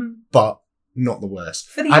clumsy, but not the worst.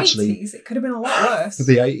 For the 80s, it could have been a lot worse. For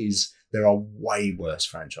the 80s, there are way worse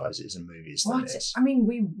franchises and movies than this. I mean,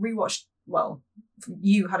 we rewatched,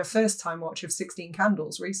 you had a first time watch of 16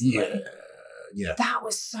 Candles recently. Yeah. That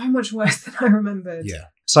was so much worse than I remembered. Yeah.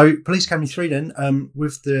 So Police Academy 3 then,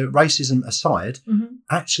 with the racism aside,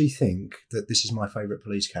 I actually think that this is my favourite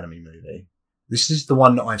Police Academy movie. This is the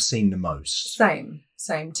one that I've seen the most. Same.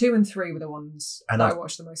 2 and 3 were the ones that I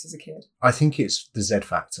watched the most as a kid. I think it's the Z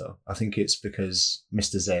factor. I think it's because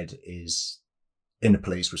Mr. Z is in the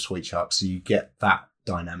police with Sweet Chuck, so you get that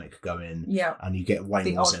dynamic going. Yeah. And you get way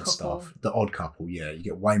The more Odd Zed Couple. stuff. The Odd Couple, yeah. You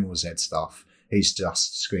get way more Zed stuff. He's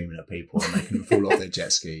just screaming at people and making them fall off their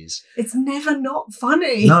jet skis. It's never not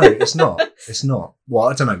funny. No, it's not. It's not. Well,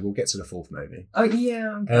 I don't know. We'll get to the fourth movie. Oh,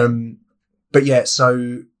 yeah. Okay. But yeah,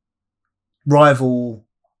 so rival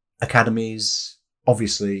academies.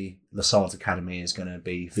 Obviously, Lasard's Academy is going to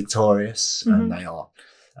be victorious, and they are.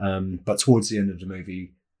 But towards the end of the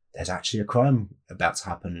movie, there's actually a crime about to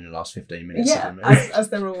happen in the last 15 minutes of the movie. As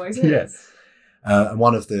there always is. Yeah. And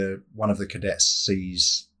one of the cadets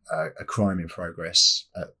sees a crime in progress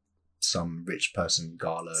at some rich person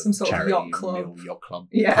gala, some sort charity of yacht club.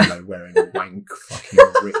 Yeah, you know, wearing a wank fucking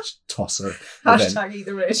rich tosser. Hashtag eat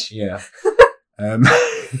the rich. Yeah.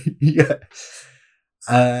 Yeah.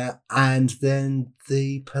 And then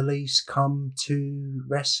the police come to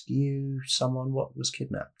rescue someone. What was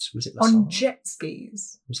kidnapped? Was it Lasard? On jet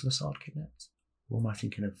skis. Was Lasard kidnapped? Or am I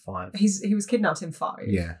thinking of 5? He was kidnapped in 5.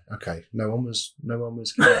 Yeah. Okay. No one was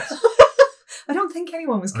kidnapped. I don't think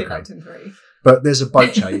anyone was kidnapped in 3. But there's a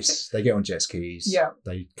boat chase. They get on jet skis. Yeah.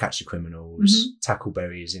 They catch the criminals.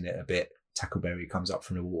 Tackleberry is in it a bit. Tackleberry comes up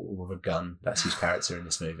from the water with a gun. That's his character in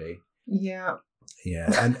this movie. Yeah.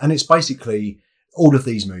 Yeah. And it's basically all of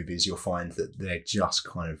these movies, you'll find that they're just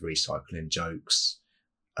kind of recycling jokes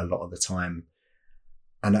a lot of the time.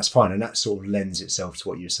 And that's fine. And that sort of lends itself to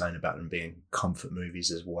what you were saying about them being comfort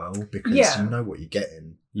movies as well, because you know what you're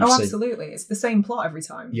getting. Absolutely. It's the same plot every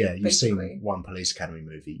time. Yeah, you've seen one Police Academy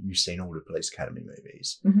movie. You've seen all the Police Academy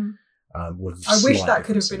movies. I wish that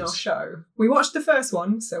could have been our show. We watched the first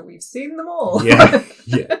one, so we've seen them all. Yeah.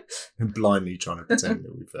 And blindly trying to pretend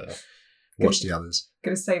that we've watched the others.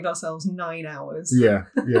 Could have saved ourselves 9 hours. Yeah.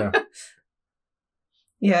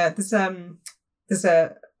 Yeah, there's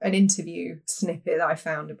an interview snippet that I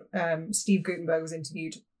found. Steve Gutenberg was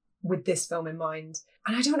interviewed with this film in mind.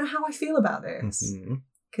 And I don't know how I feel about this.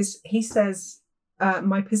 Because he says,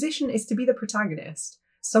 my position is to be the protagonist,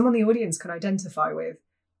 someone the audience can identify with.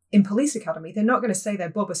 In Police Academy, they're not going to say they're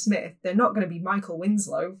Bubba Smith. They're not going to be Michael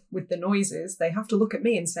Winslow with the noises. They have to look at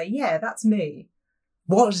me and say, yeah, that's me.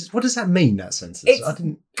 What does that mean, that sentence? It's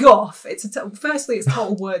goff. Firstly, it's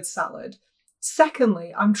total word salad.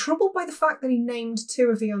 Secondly, I'm troubled by the fact that he named 2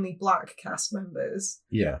 of the only black cast members.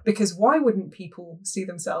 Yeah. Because why wouldn't people see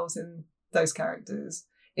themselves in those characters?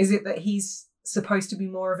 Is it that he's supposed to be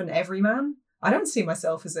more of an everyman? I don't see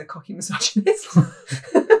myself as a cocky misogynist.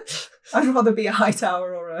 I'd rather be a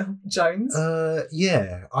Hightower or a Jones.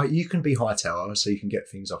 Yeah. You can be Hightower, so you can get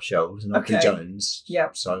things off shelves, and I'll be Jones. Yeah.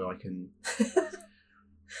 So I can,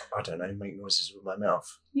 I don't know, make noises with my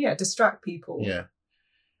mouth. Yeah, distract people. Yeah.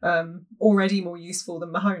 Already more useful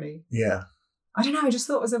than Mahoney. Yeah. I don't know, I just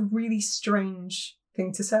thought it was a really strange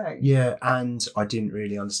thing to say. Yeah, and I didn't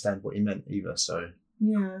really understand what he meant either, so...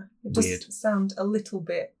 Yeah, it does sound a little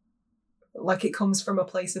bit like it comes from a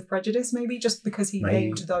place of prejudice, maybe, just because he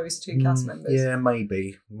named those 2 cast members. Yeah,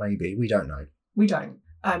 maybe. We don't know. We don't.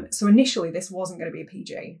 So initially, this wasn't going to be a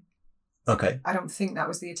PG. Okay. I don't think that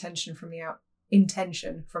was the intention from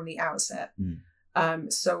the outset.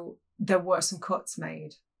 So there were some cuts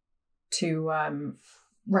made to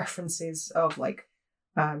references of like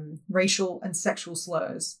racial and sexual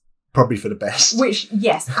slurs. Probably for the best. Which,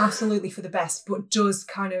 yes, absolutely for the best, but does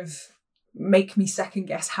kind of make me second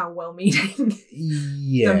guess how well-meaning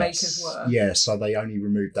the makers were. Yeah, so they only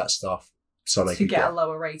removed that stuff so they could get a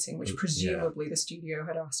lower rating, which presumably the studio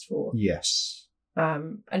had asked for. Yes.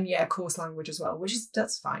 And coarse language as well,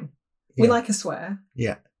 that's fine. We like a swear.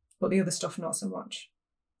 Yeah. But the other stuff, not so much.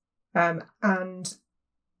 And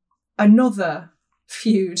another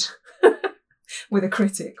feud with a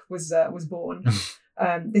critic was born.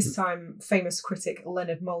 This time, famous critic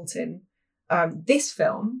Leonard Maltin. This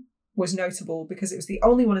film was notable because it was the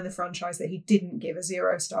only one in the franchise that he didn't give a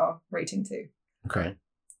 0-star rating to. Okay.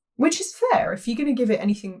 Which is fair. If you're going to give it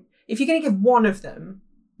anything, if you're going to give one of them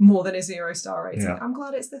more than a 0-star rating, I'm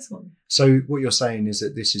glad it's this one. So what you're saying is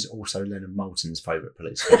that this is also Leonard Maltin's favourite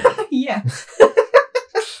police film? Yeah.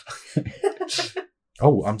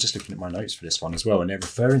 Oh, I'm just looking at my notes for this one as well, and they're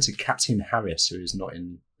referring to Captain Harris, who is not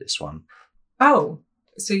in this one. Oh,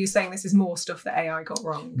 so you're saying this is more stuff that AI got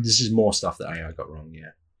wrong? This is more stuff that AI got wrong,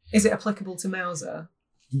 yeah. Is it applicable to Mauser?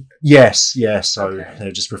 Yes, so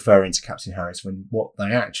they're just referring to Captain Harris when what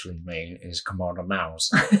they actually mean is Commander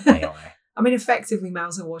Mouse AI. I mean, effectively,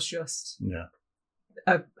 Mauser was just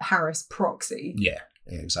a Harris proxy. Yeah,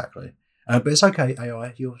 exactly. But it's okay,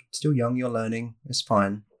 AI. You're still young, you're learning. It's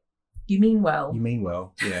fine. You mean well.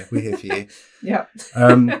 Yeah, we're here for you. Yeah.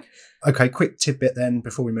 Okay, quick tidbit then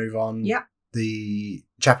before we move on. Yeah. The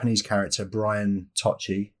Japanese character, Brian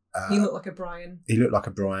Tochi, He looked like a Brian. He looked like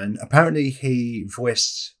a Brian. Apparently, he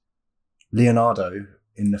voiced Leonardo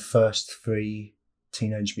in the first 3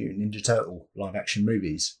 Teenage Mutant Ninja Turtle live-action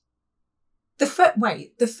movies. The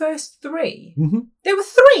first 3? Mm-hmm. There were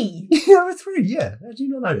 3? There were 3, yeah. How do you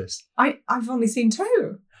not know this? I've only seen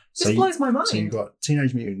 2. This blows my mind. So you've got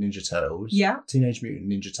Teenage Mutant Ninja Turtles. Yeah. Teenage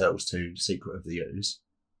Mutant Ninja Turtles 2, Secret of the Ooze.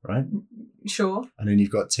 Right? Sure. And then you've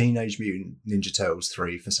got Teenage Mutant Ninja Turtles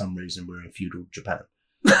 3. For some reason, we're in feudal Japan.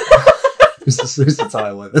 It's the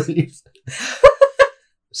title of it.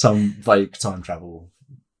 Some vague time travel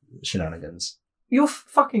shenanigans. You're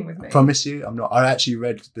fucking with me. I promise you, I'm not. I actually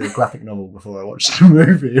read the graphic novel before I watched the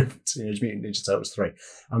movie of Teenage Mutant Ninja Turtles 3.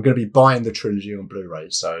 I'm going to be buying the trilogy on Blu-ray,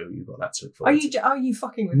 so you've got that to look forward to. Are you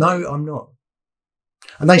fucking with me? No, I'm not.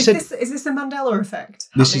 And they said... Is this a Mandela effect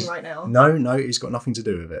happening right now? No, it's got nothing to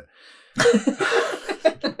do with it.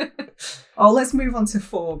 Oh, let's move on to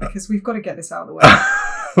 4 because we've got to get this out of the way.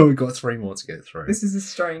 We've got 3 more to get through. This is a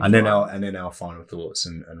strange and then one. our final thoughts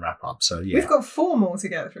and wrap up. So yeah, we've got 4 more to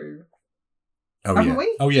get through. Oh haven't yeah.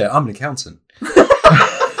 we? Oh yeah, I'm an accountant.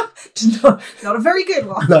 not a very good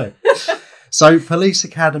one. No. So Police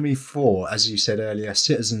Academy 4, as you said earlier,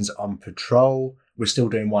 Citizens on Patrol. We're still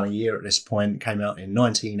doing one a year at this point. Came out in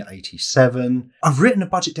 1987. I've written a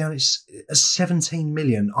budget down. It's 17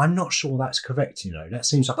 million. I'm not sure that's correct. That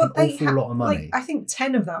seems like an awful lot of money. I think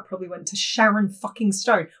 10 of that probably went to Sharon fucking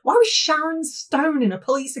Stone. Why was Sharon Stone in a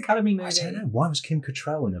Police Academy movie? I don't know. Why was Kim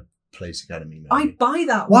Cattrall in a Police Academy movie? I'd buy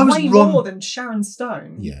that way more than Sharon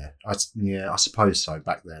Stone. Yeah, I suppose so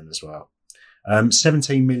back then as well.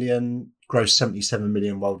 17 million, gross 77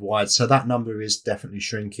 million worldwide. So that number is definitely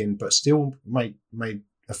shrinking, but still made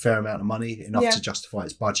a fair amount of money, enough to justify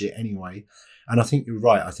its budget anyway. And I think you're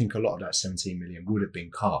right. I think a lot of that 17 million would have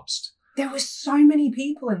been cast. There were so many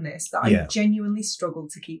people in this that I genuinely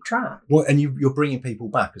struggled to keep track. Well, and you're bringing people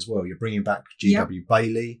back as well. You're bringing back G.W.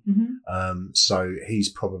 Bailey. Mm-hmm. So he's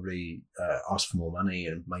probably asked for more money,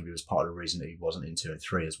 and maybe it was part of the reason that he wasn't in 2 and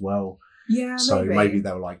 3 as well. Yeah, so maybe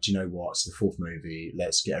they were like, do you know what? It's the 4th movie.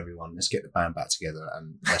 Let's get the band back together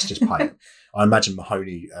and let's just pay it. I imagine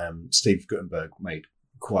Mahoney, Steve Guttenberg made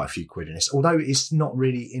quite a few quid in this, although it's not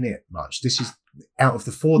really in it much. This is out of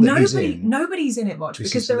the 4 that he's in. Nobody's in it much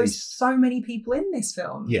because there are so many people in this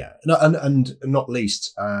film. Yeah, no, and not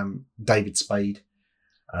least David Spade.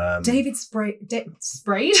 David Spade. David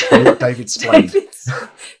Spade.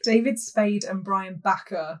 David Spade and Brian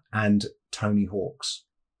Backer. And Tony Hawks.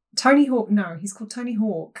 Tony Hawk, no, he's called Tony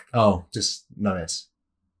Hawk. Oh, just no S.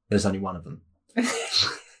 There's only one of them.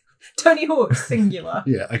 Tony Hawk, singular.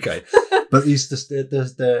 Yeah, okay. But he's the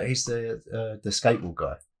skateboard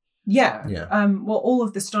guy. Yeah. Yeah. Well, all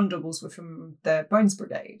of the stunt doubles were from the Bones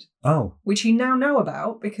Brigade. Oh. Which you now know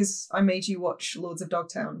about because I made you watch Lords of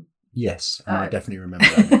Dogtown. Yes, I definitely remember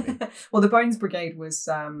that movie. Well, the Bones Brigade was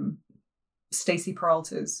Stacey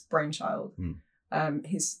Peralta's brainchild.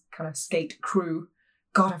 His kind of skate crew.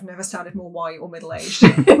 God, I've never sounded more white or middle-aged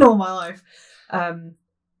in all my life.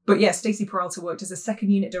 But yeah, Stacey Peralta worked as a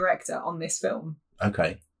second unit director on this film.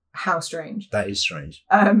 Okay. How strange. That is strange.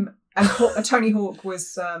 And Tony Hawk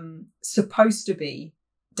was supposed to be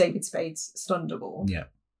David Spade's stunt double. Yeah.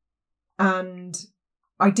 And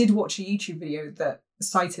I did watch a YouTube video that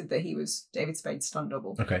cited that he was David Spade's stunt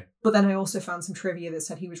double. Okay. But then I also found some trivia that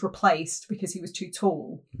said he was replaced because he was too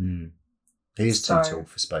tall. He is too tall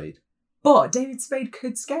for Spade. But David Spade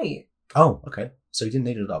could skate. Oh, okay. So he didn't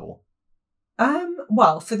need a double.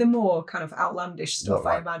 Well, for the more kind of outlandish stuff,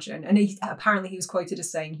 Right. I imagine. And apparently he was quoted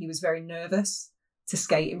as saying he was very nervous to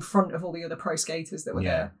skate in front of all the other pro skaters that were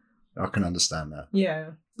there. I can understand that.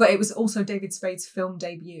 Yeah. But it was also David Spade's film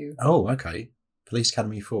debut. Oh, okay. Police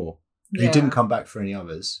Academy 4. Yeah. He didn't come back for any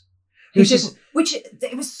others. Which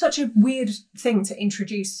it was such a weird thing to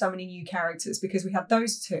introduce so many new characters because we had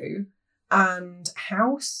those two. And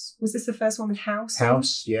House, was this the first one with House?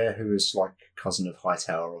 House, yeah, who was like cousin of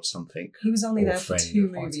Hightower or something. He was only there for friend 2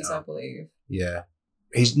 of movies, Hightower. I believe. Yeah.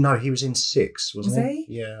 He was in 6, wasn't Was he?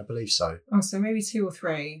 he? Yeah, I believe so. Oh, so maybe 2 or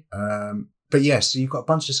 3. But yeah, so you've got a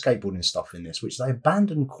bunch of skateboarding stuff in this, which they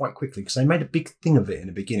abandoned quite quickly because they made a big thing of it in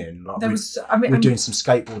the beginning. Like, we're doing some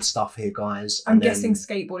skateboard stuff here, guys. I'm guessing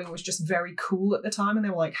skateboarding was just very cool at the time, and they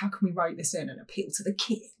were like, how can we write this in and appeal to the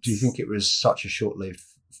kids? Do you think it was such a short-lived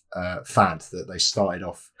fad that they started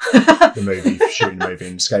off shooting the movie,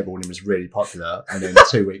 and skateboarding was really popular, and then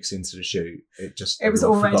 2 weeks into the shoot, it was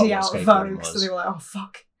already out of vogue, so they were like, oh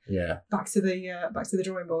fuck. Yeah. Back to the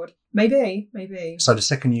drawing board. Maybe. So the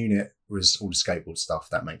second unit was all the skateboard stuff.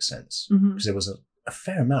 That makes sense because there was a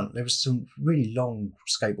fair amount. There was some really long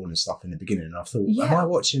skateboarding stuff in the beginning, and I thought, am I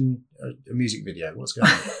watching a music video? What's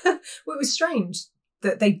going on? Well, it was strange.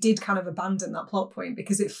 that they did kind of abandon that plot point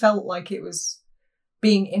because it felt like it was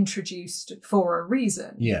being introduced for a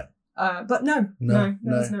reason. Yeah. But no,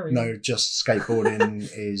 there's no reason. No, just skateboarding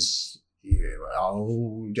is,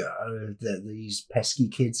 these pesky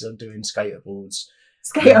kids are doing skateboards.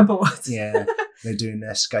 Skateboards. Yeah, they're doing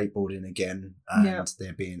their skateboarding again, and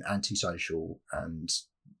they're being antisocial and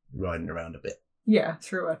riding around a bit. Yeah,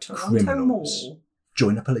 through a Toronto Criminals. mall.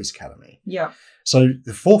 Join a police academy. Yeah. So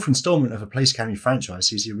the fourth instalment of a police academy franchise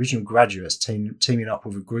sees the original graduates teaming up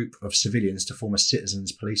with a group of civilians to form a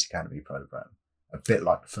citizens police academy program. A bit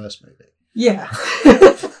like the first movie. Yeah.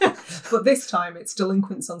 But this time it's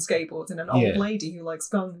delinquents on skateboards and an old lady who likes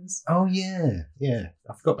guns. Oh, yeah. Yeah.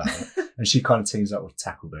 I forgot about that. And she kind of teams up with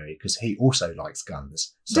Tackleberry because he also likes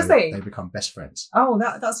guns. So Does he? They become best friends. Oh,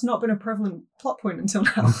 that's not been a prevalent plot point until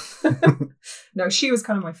now. No, she was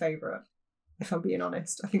kind of my favourite, if I'm being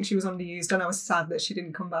honest. I think she was underused and I was sad that she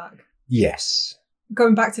didn't come back. Yes.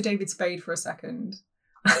 Going back to David Spade for a second.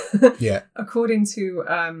 Yeah. According to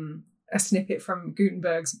a snippet from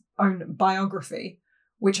Gutenberg's own biography,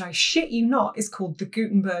 which I shit you not is called the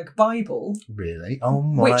Gutenberg Bible. Really? Oh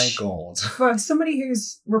my God. For somebody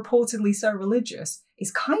who's reportedly so religious,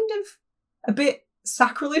 is kind of a bit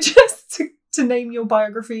sacrilegious to name your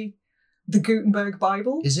biography the Gutenberg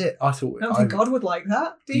Bible. Is it? I thought... I don't think God would like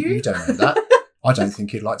that, do you? You don't know that. I don't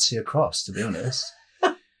think he'd like to see a cross, to be honest.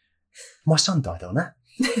 My son died on that.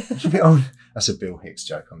 That's a Bill Hicks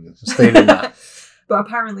joke. I'm stealing that. But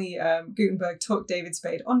apparently Gutenberg took David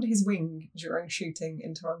Spade under his wing during shooting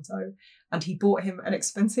in Toronto and he bought him an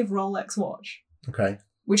expensive Rolex watch. Okay.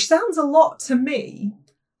 Which sounds a lot to me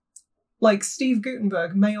like Steve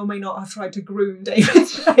Gutenberg may or may not have tried to groom David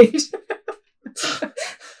Spade.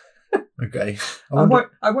 Okay.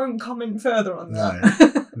 I won't comment further on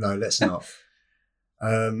that. No, let's not.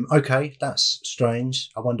 Okay, that's strange.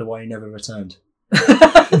 I wonder why he never returned.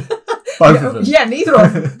 Both of them. Yeah, neither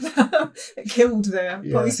of them. It killed their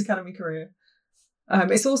police academy career.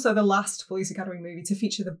 It's also the last police academy movie to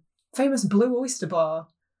feature the famous Blue Oyster Bar.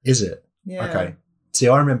 Is it? Yeah. Okay. See,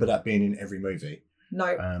 I remember that being in every movie.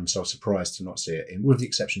 No. So I was surprised to not see it in, with the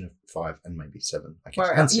exception of 5 and maybe 7. I guess.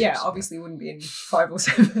 Well, and 6. yeah, obviously wouldn't be in 5 or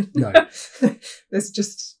 7. No. There's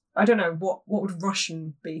just, I don't know, what would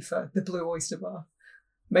Russian be for the Blue Oyster Bar?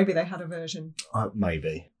 Maybe they had a version.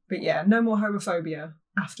 Maybe. But yeah, no more homophobia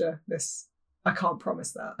after this. I can't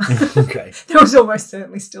promise that. Okay. There was almost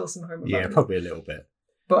certainly still some homophobia. Yeah, probably a little bit.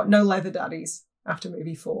 But no leather daddies after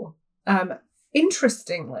movie 4.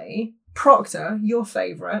 Interestingly, Proctor, your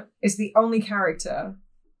favourite, is the only character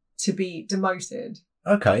to be demoted.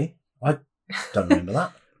 Okay. I don't remember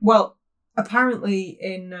that. Well, apparently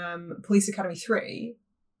in Police Academy 3,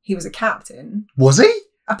 he was a captain. Was he?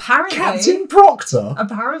 Apparently. Captain Proctor?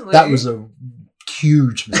 Apparently. That was a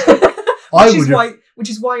huge mistake. Which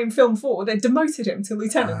is why in film 4 they demoted him to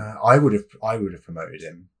lieutenant. I would have promoted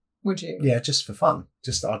him. Would you? Yeah, just for fun.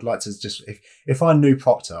 I'd like to if I knew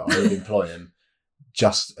Proctor, I would employ him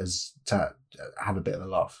just as to have a bit of a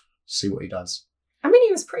laugh, see what he does. I mean,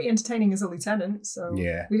 he was pretty entertaining as a lieutenant, so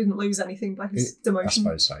yeah, we didn't lose anything by his demotion. I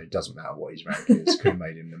suppose so. It doesn't matter what his rank is. Could have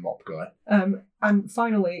made him the mop guy. And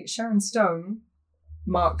finally, Sharon Stone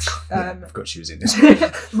marks. I forgot she was in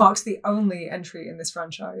this. Marks the only entry in this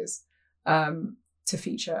franchise to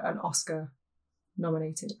feature an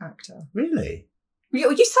Oscar-nominated actor. Really?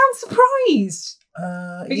 You sound surprised.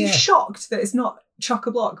 Are you shocked that it's not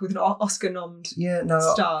chock-a-block with an Oscar-nommed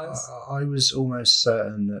stars? I was almost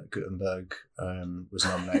certain that Gutenberg was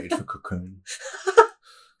nominated for Cocoon.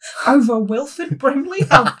 Over Wilford Brimley?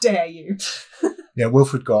 How dare you? Yeah,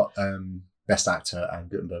 Wilford got Best Actor and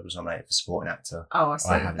Gutenberg was nominated for Supporting Actor. Oh, I see.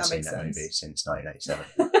 I haven't seen that movie since 1987.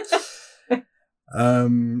 Are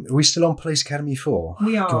we still on Police Academy 4?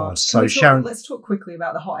 We are. God, so Sharon, let's talk quickly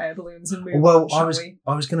about the hot air balloons and move on, shall we?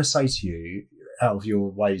 I was going to say to you, out of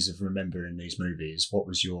your ways of remembering these movies, what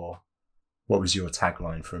was your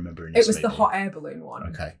tagline for remembering this movie? It was the hot air balloon one.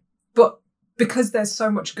 Okay. But because there's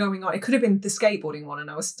so much going on, it could have been the skateboarding one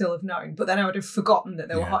and I would still have known, but then I would have forgotten that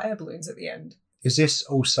there were hot air balloons at the end. Is this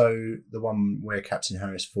also the one where Captain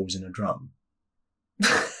Harris falls in a drum?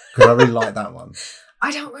 Because I really like that one.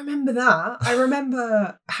 I don't remember that. I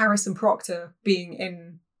remember Harris and Proctor being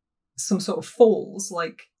in some sort of falls,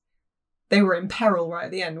 like they were in peril right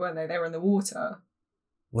at the end, weren't they? They were in the water.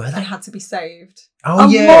 Were they? They had to be saved. Oh, a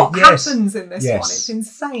lot happens in this one. It's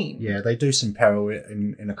insane. Yeah, they do some peril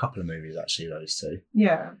in a couple of movies, actually, those two.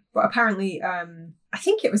 Yeah, but apparently, I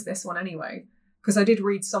think it was this one anyway, because I did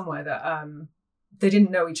read somewhere that they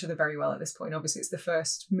didn't know each other very well at this point. Obviously, it's the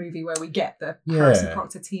first movie where we get the Harris and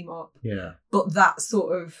Proctor team up. Yeah. But that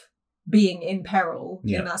sort of being in peril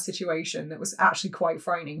Yeah. in that situation that was actually quite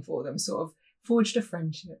frightening for them, sort of forged a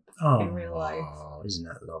friendship in real life. Oh, isn't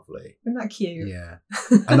that lovely? Isn't that cute? Yeah.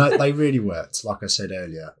 And they really worked. Like I said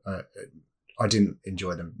earlier, I didn't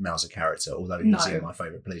enjoy the Mauser character, although he's in my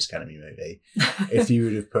favourite Police Academy movie. If you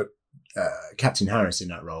would have put Captain Harris in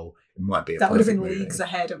that role, it might be a that would have been movie. leagues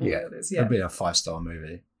ahead of all the others. Yeah, it'd be a 5-star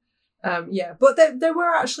movie. But there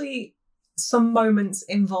were actually some moments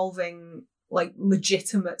involving like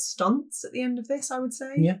legitimate stunts at the end of this, I would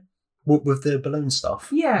say. Yeah. With the balloon stuff.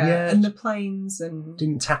 Yeah, and the planes and...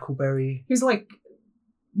 Didn't Tackleberry... He was like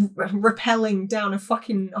rappelling down a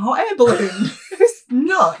fucking hot air balloon. It's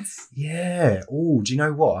nuts. Yeah. Oh, do you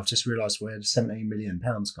know what? I've just realised where the £17 million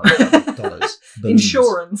comes from. Dollars.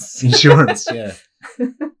 Insurance. Insurance, yeah.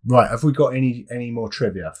 Right, have we got any more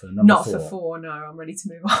trivia for number 4? Not for 4, no. I'm ready to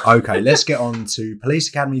move on. Okay, let's get on to Police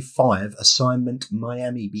Academy 5, Assignment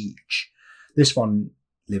Miami Beach. This one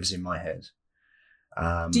lives in my head.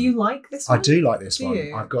 Do you like this one? I do like this one.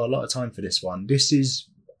 You? I've got a lot of time for this one. This is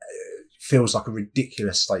feels like a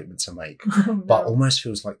ridiculous statement to make, but almost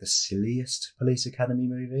feels like the silliest Police Academy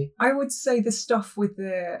movie. I would say the stuff with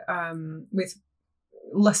the with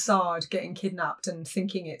Lassard getting kidnapped and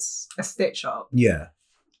thinking it's a stitch up. Yeah,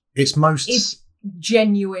 it's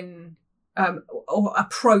genuine or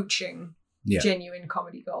approaching genuine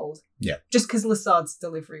comedy gold. Yeah, just because Lassard's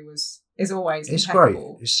delivery is always great.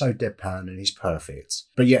 impeccable. It's so deadpan and he's perfect.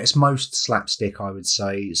 But yeah, it's most slapstick, I would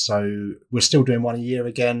say. So we're still doing one a year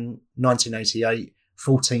again. 1988,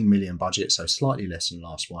 14 million budget, so slightly less than the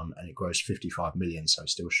last one, and it grossed 55 million, so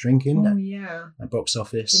still shrinking. At box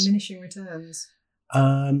office. Diminishing returns.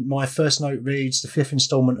 My first note reads, the 5th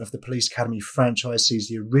instalment of the Police Academy franchise sees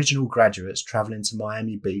the original graduates travelling to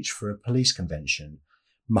Miami Beach for a police convention.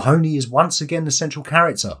 Mahoney is once again the central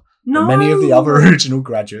character. No. Many of the other original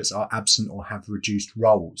graduates are absent or have reduced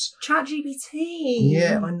roles. ChatGPT.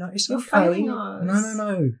 Yeah, I know. It's You're okay. failing us.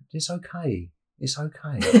 No. It's okay. It's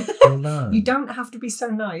okay. You'll learn. You don't have to be so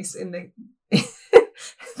nice in the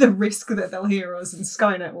the risk that they'll hear us and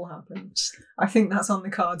Skynet will happen. I think that's on the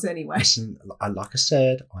cards anyway. Listen, like I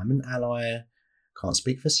said, I'm an ally. Can't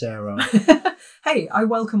speak for Sarah. Hey, I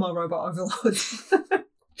welcome our robot overlords.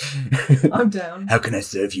 I'm down. How can I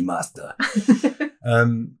serve you, master?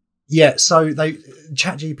 Yeah, so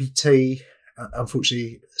ChatGPT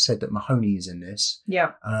unfortunately said that Mahoney is in this.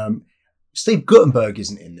 Yeah. Steve Guttenberg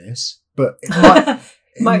isn't in this, but it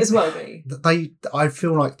might as well be. I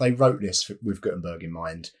feel like they wrote this with Guttenberg in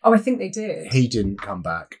mind. Oh, I think they did. He didn't come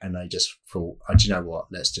back, and they just thought, do you know what?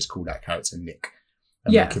 Let's just call that character Nick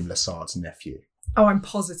and make him Lassard's nephew. Oh, I'm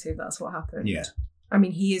positive that's what happened. Yeah. I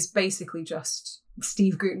mean, he is basically just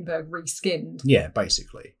Steve Guttenberg reskinned. Yeah,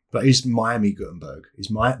 basically. But he's Miami Guttenberg. He's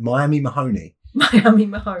Miami Mahoney. Miami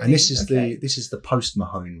Mahoney. And this is the post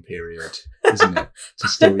Mahone period, isn't it? To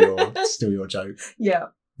steal your joke. Yeah.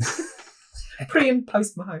 Pre and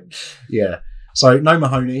post Mahone. Yeah. So no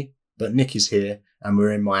Mahoney, but Nick is here and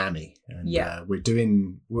we're in Miami. And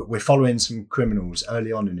we're following some criminals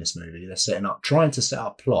early on in this movie. They're trying to set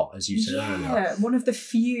up plot, as you said earlier. Yeah, one of the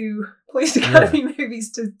few Police Academy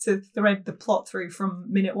movies to thread the plot through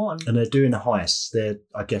from minute one. And they're doing a heist. They're,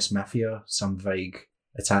 I guess, mafia, some vague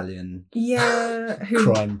Italian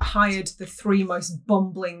who hired the 3 most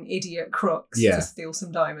bumbling idiot crooks to steal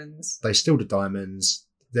some diamonds. They steal the diamonds.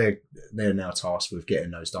 They're now tasked with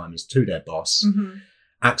getting those diamonds to their boss. Mm-hmm.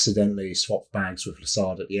 Accidentally swap bags with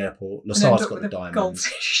Lassard at the airport. Lassard's got the diamonds.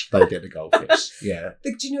 Goldfish. They get the goldfish. Yeah.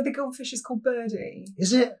 Do you know the goldfish is called Birdie?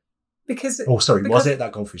 Is it? Because was it?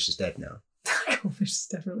 That goldfish is dead now. That goldfish is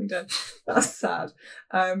definitely dead. That's sad.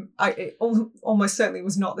 It almost certainly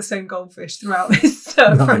was not the same goldfish throughout this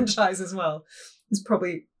franchise as well. It's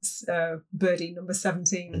probably Birdie number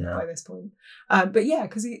 17 by this point. But yeah,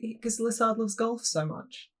 because Lassard loves golf so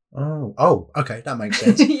much. Oh, okay, that makes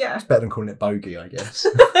sense. Yeah. It's better than calling it bogey, I guess.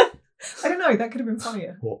 I don't know, that could have been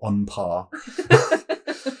funnier. Or on par.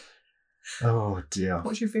 Oh dear.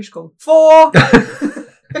 What's your fish called? 4!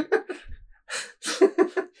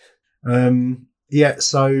 Yeah,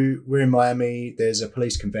 so we're in Miami. There's a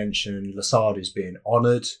police convention. Lassard is being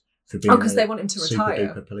honoured for being because they want him to retire.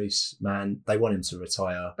 Super duper policeman. They want him to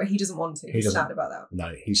retire, but he doesn't want to. He's sad about that.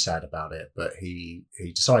 No, he's sad about it, but he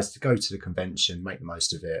decides to go to the convention, make the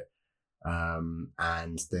most of it,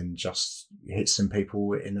 and then just hit some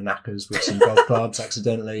people in the knackers with some golf clubs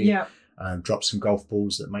accidentally. Yeah. Drop some golf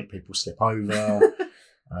balls that make people slip over.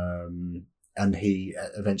 And he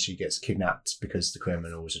eventually gets kidnapped because the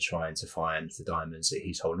criminals are trying to find the diamonds that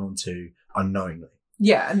he's holding on to unknowingly.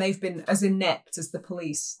 Yeah, and they've been as inept as the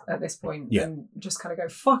police at this point, and just kind of go,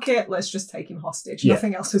 fuck it, let's just take him hostage. Yeah.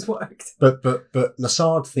 Nothing else has worked. But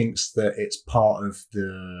Lassard thinks that it's part of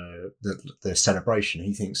the celebration.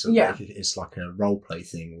 He thinks that it's like a role play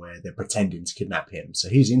thing where they're pretending to kidnap him. So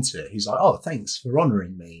he's into it. He's like, oh, thanks for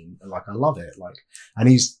honouring me. Like, I love it. Like, and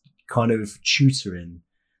he's kind of tutoring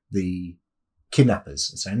the kidnappers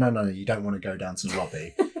and saying, no, you don't want to go down to the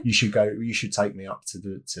lobby. You should take me up to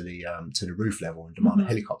the roof level and demand a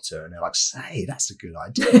helicopter. And they're like, say, that's a good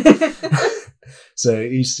idea. So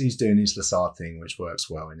he's doing his Lassard thing, which works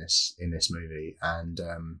well in this movie. And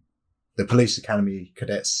the police academy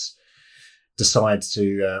cadets decide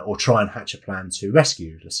to or try and hatch a plan to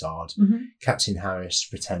rescue Lassard. Captain Harris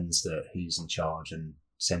pretends that he's in charge and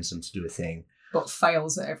sends them to do a thing, but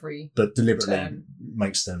fails at every but deliberately turn.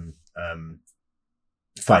 Makes them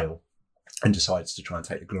fail and decides to try and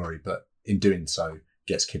take the glory, but in doing so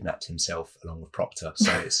gets kidnapped himself along with Proctor.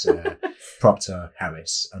 So it's Proctor,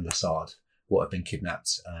 Harris and Lassard what have been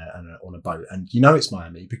kidnapped on a boat. And you know it's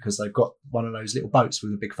Miami because they've got one of those little boats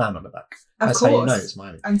with a big fan on the back. That's how you know it's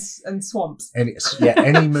Miami. And swamps.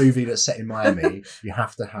 Any movie that's set in Miami, you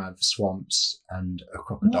have to have swamps and a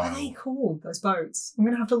crocodile. What are they called, those boats? I'm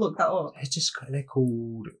going to have to look that up. They're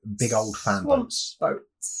called big old fan boats.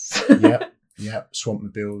 Boats. Yeah,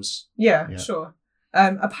 Swampmobiles. Yeah, sure.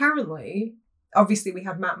 Apparently, obviously we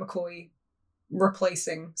had Matt McCoy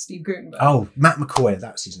replacing Steve Gutenberg. Oh, Matt McCoy,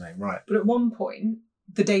 that's his name, right. But at one point,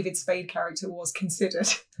 the David Spade character was considered.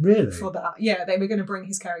 Really? For that. Yeah, they were going to bring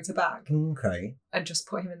his character back. Okay. And just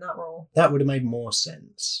put him in that role. That would have made more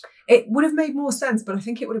sense. It would have made more sense, but I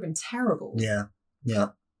think it would have been terrible. Yeah.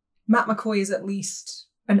 Matt McCoy is at least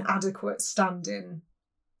an adequate stand-in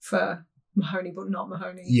for Mahoney, but not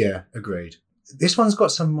Mahoney. Yeah, agreed. This one's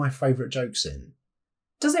got some of my favourite jokes in.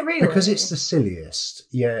 Does it really? Because it's the silliest.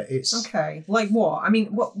 Yeah, it's... Okay. Like what? I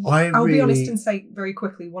mean, I'll be honest and say very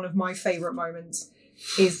quickly, one of my favourite moments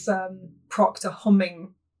is Proctor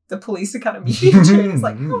humming the Police Academy theme tune. It's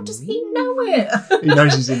like, how does he know it? He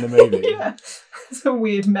knows he's in the movie. Yeah. It's a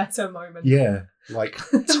weird meta moment. Yeah, like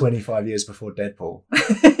 25 years before Deadpool.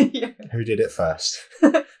 Yeah. Who did it first?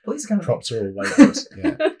 Police Academy. Proctor or Waitress.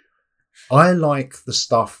 Yeah. I like the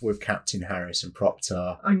stuff with Captain Harris and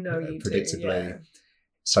Proctor. I know you predictably. do, yeah.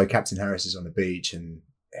 So Captain Harris is on the beach and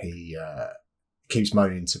he keeps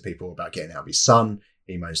moaning to people about getting out of his sun.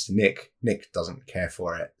 He moans to Nick. Nick doesn't care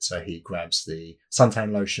for it. So he grabs the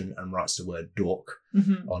suntan lotion and writes the word dork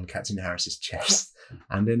on Captain Harris's chest.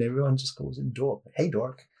 And then everyone just calls him Dork. Hey,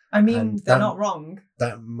 Dork. I mean, they're not wrong.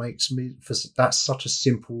 That makes me... That's such a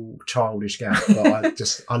simple, childish gag. But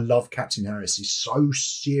I love Captain Harris. He's so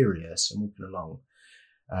serious and walking along.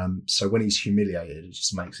 So when he's humiliated, it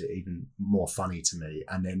just makes it even more funny to me.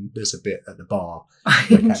 And then there's a bit at the bar I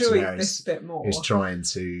where enjoy Captain this bit more. Is trying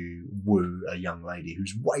to woo a young lady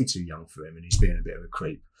who's way too young for him, and he's being a bit of a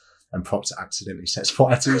creep. And Proctor accidentally sets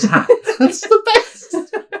fire to his hat. That's the best.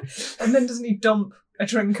 And then doesn't he dump a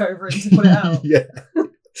drink over it to put it out?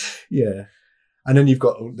 Yeah. And then you've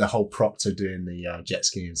got the whole Proctor doing the jet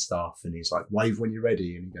ski and stuff, and he's like, wave when you're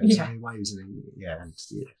ready, and he goes, hey, waves, and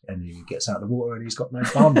then he gets out of the water and he's got no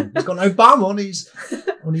bum. He's got no bum on his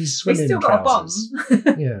swimming He's still got trousers. A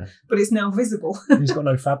bum. Yeah. But it's now visible. He's got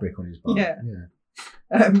no fabric on his bum. Yeah.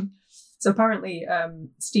 So apparently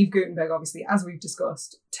Steve Gutenberg, obviously, as we've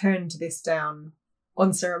discussed, turned this down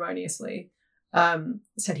unceremoniously.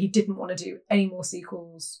 Said he didn't want to do any more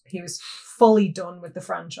sequels. He was fully done with the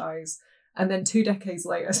franchise. And then 2 decades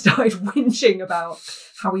later started whinging about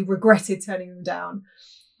how he regretted turning them down.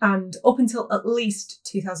 And up until at least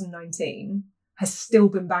 2019 has still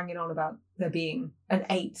been banging on about there being an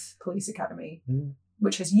 8th police academy,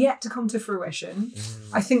 which has yet to come to fruition.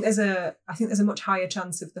 I think there's a much higher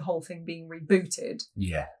chance of the whole thing being rebooted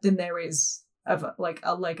than there is of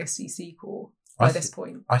a legacy sequel by this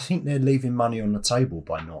point. I think they're leaving money on the table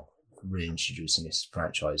by not reintroducing this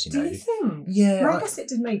franchise, you know. Do you think? Yeah. Well, I guess it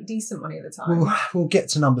did make decent money at the time. We'll get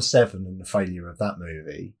to number 7 and the failure of that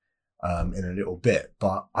movie in a little bit,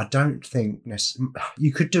 but I don't think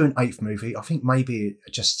you could do an 8th movie. I think maybe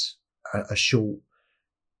just a short,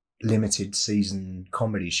 limited season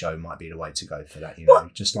comedy show might be the way to go for that, you know.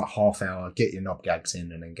 Just like half hour, get your knob gags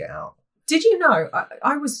in and then get out. Did you know,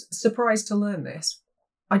 I was surprised to learn this.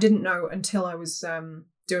 I didn't know until I was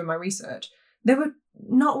doing my research. There were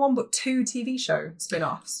not one but 2 TV show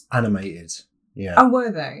spin-offs. Animated, yeah. Oh,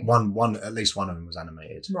 were they? One, at least one of them was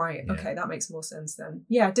animated. Right, yeah. Okay, that makes more sense then.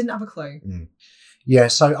 Yeah, I didn't have a clue. Yeah,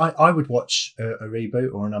 so I would watch a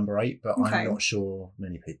reboot or a number 8, but I'm not sure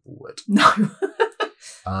many people would. No.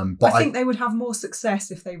 But I think they would have more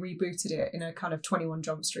success if they rebooted it in a kind of 21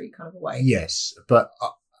 Jump Street kind of a way. Yes, but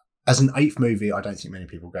as an 8th movie, I don't think many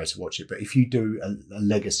people go to watch it. But if you do a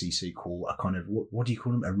legacy sequel, a kind of, what do you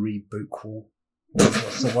call them? A reboot call?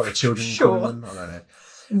 What are children call them? I don't know.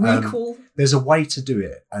 Requel. There's a way to do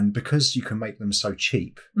it. And because you can make them so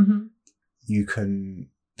cheap, Mm-hmm. you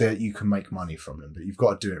can make money from them, but you've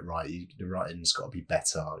got to do it right. The writing's got to be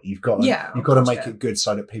better. You've got to make it good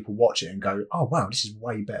so that people watch it and go, oh wow, this is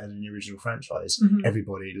way better than the original franchise. Mm-hmm.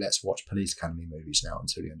 Everybody, let's watch Police Academy movies now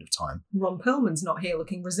until the end of time. Ron Perlman's not here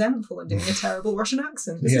looking resentful and doing a terrible Russian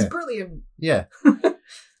accent. This is brilliant. Yeah.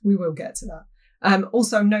 We will get to that.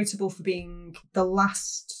 Also notable for being the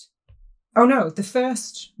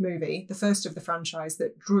first movie, the first of the franchise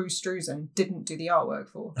that Drew Struzan didn't do the artwork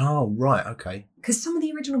for. Oh, right, okay. Because some of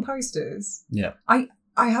the original posters, yeah, I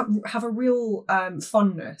have a real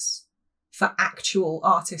fondness for actual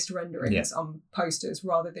artist renderings on posters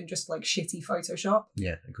rather than just like shitty Photoshop.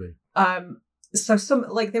 Yeah, agree. So some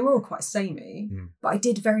they were all quite samey, but I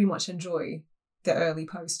did very much enjoy the early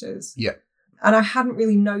posters. Yeah, and I hadn't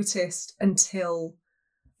really noticed until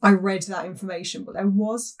I read that information, but there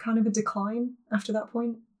was kind of a decline after that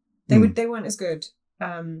point. They weren't as good.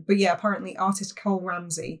 But yeah, apparently artist Cole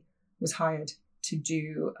Ramsey was hired to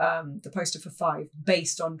do the poster for 5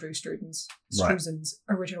 based on Drew Struzan's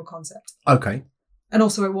original concept. Okay. And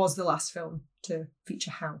also it was the last film to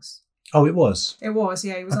feature House. Oh, it was? It was,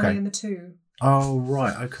 yeah. He was only in the 2. Oh,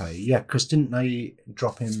 right, okay. Yeah, because didn't they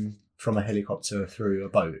drop him from a helicopter through a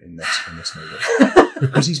boat in this movie?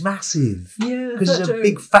 Because he's massive. Yeah. Because he's a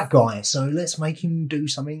big fat guy, so let's make him do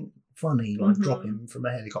something funny, like drop him from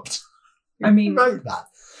a helicopter. I mean, wrote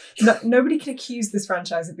that. Nobody can accuse this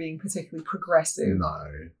franchise of being particularly progressive. No.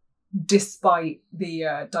 Despite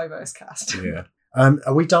the diverse cast. Yeah.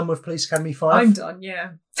 Are we done with Police Academy 5? I'm done,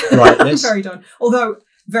 yeah. Right, I'm very done. Although,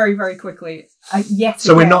 very, very quickly,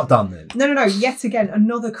 So we're not done then? No. Yet again,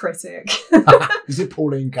 another critic. Is it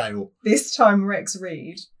Pauline Kael? This time Rex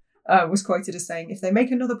Reed was quoted as saying, if they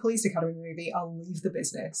make another Police Academy movie, I'll leave the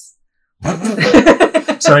business.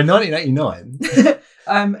 So in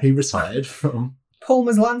 1989, he retired from... Paul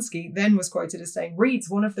Maslansky then was quoted as saying, Reed's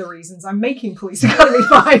one of the reasons I'm making Police Academy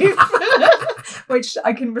 5. Which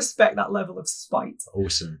I can respect that level of spite.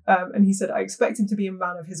 Awesome. And he said, I expect him to be a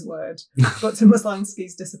man of his word. But to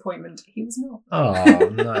Maslansky's disappointment, he was not. Oh,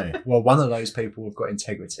 no. Well, one of those people have got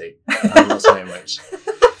integrity. I'm not saying which.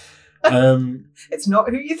 It's not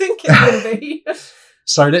who you think it's going to be.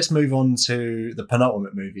 So let's move on to the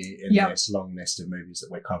penultimate movie in this long list of movies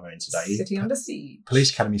that we're covering today. City Under Siege.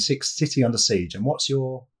 Police Academy 6, City Under Siege. And what's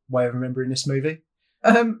your way of remembering this movie?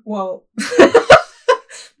 Well,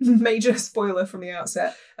 major spoiler from the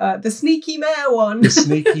outset. The Sneaky Mayor one. The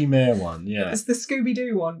Sneaky Mayor one, yeah. It's the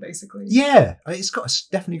Scooby-Doo one, basically. Yeah, it's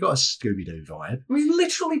definitely got a Scooby-Doo vibe. I mean,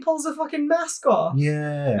 literally pulls a fucking mask off.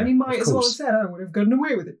 Yeah, and he might as well have said, I would have gotten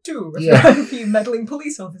away with it too if Yeah. I had a few meddling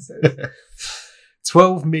police officers.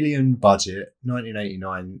 12 million budget,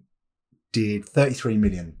 1989, did 33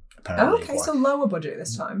 million, apparently. Oh, okay, so lower budget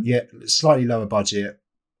this time. Yeah, slightly lower budget,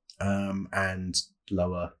 and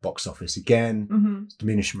lower box office again.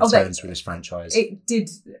 Diminishing returns with this franchise. It did,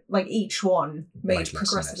 each one made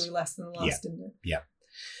progressively less than the last, didn't it? Yeah.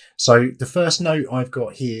 So the first note I've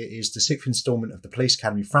got here is the 6th installment of the Police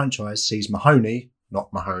Academy franchise sees Mahoney,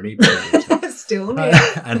 not Mahoney, but still me,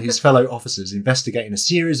 and his fellow officers investigating a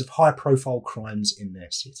series of high-profile crimes in their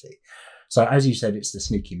city. So as you said, it's the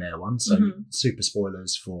Sneaky Mayor one, so super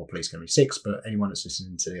spoilers for Police Academy 6, but anyone that's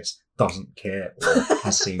listening to this doesn't care or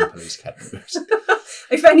has seen Police Academy.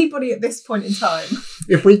 If anybody at this point in time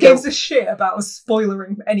gives a shit about us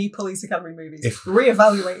spoiling any Police Academy movies,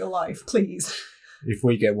 reevaluate your life, please. If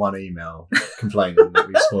we get one email complaining that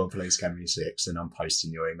we spoiled Police Academy 6, then I'm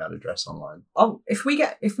posting your email address online. Oh, if we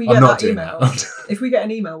get that email, if we get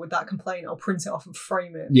an email with that complaint, I'll print it off and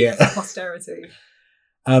frame it for posterity.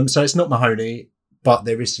 So it's not Mahoney, but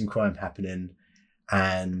there is some crime happening,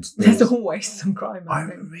 and there's always some crime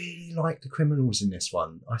happening. I really like the criminals in this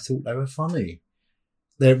one. I thought they were funny.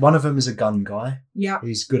 One of them is a gun guy. Yeah,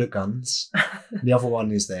 he's good at guns. The other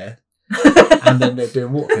one is there. And then they're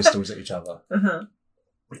doing water pistols at each other.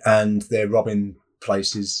 And they're robbing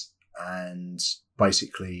places and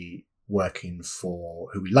basically working for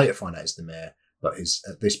who we later find out is the mayor, but is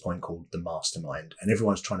at this point called the mastermind. And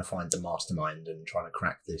everyone's trying to find the mastermind and trying to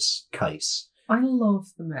crack this case. I love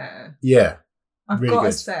the mayor. Yeah. I've really got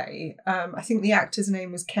to say, I think the actor's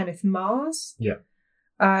name was Kenneth Mars. Yeah.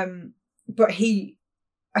 But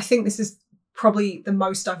I think this is probably the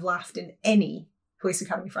most I've laughed in any Police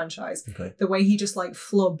Academy franchise. Okay. The way he just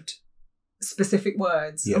flubbed specific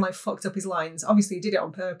words and like fucked up his lines. Obviously, he did it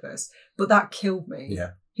on purpose, but that killed me.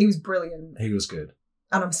 Yeah. He was brilliant. He was good.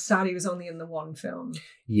 And I'm sad he was only in the one film.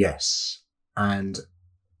 Yes. And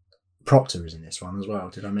Proctor is in this one as well.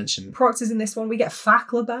 Did I mention? Proctor's in this one. We get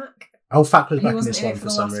Fackler back. Oh, Fackler's back in this one for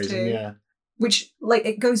some reason, yeah. Which, like,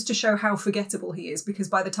 it goes to show how forgettable he is, because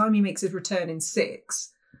by the time he makes his return in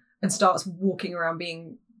 6 and starts walking around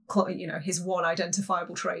being, his one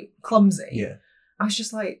identifiable trait, clumsy, I was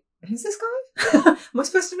just like, who's this guy? Am I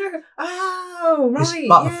supposed to know? Oh, right. His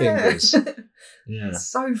butterfingers. Yeah.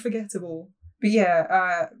 So forgettable.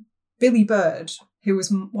 But Billy Bird, who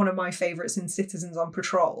was one of my favourites in Citizens on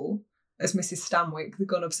Patrol, as Mrs. Stanwyck, the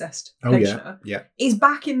gun-obsessed pensioner, is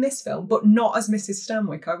back in this film, but not as Mrs.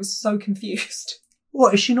 Stanwyck. I was so confused.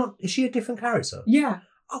 What, is she not? Is she a different character? Yeah.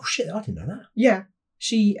 Oh, shit, I didn't know that. Yeah.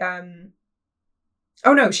 She,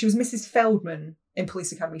 oh no, she was Mrs. Feldman in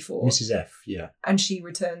Police Academy 4. Mrs. F, yeah. And she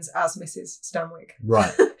returns as Mrs. Stanwyck.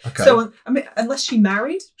 Right, okay. So, I mean, unless she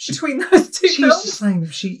married between those two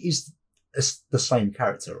films. She is the same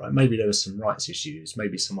character, right? Maybe there was some rights issues.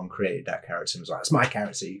 Maybe someone created that character and was like, it's my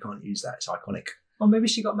character, you can't use that, it's iconic. Or maybe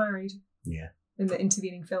she got married. Yeah. In the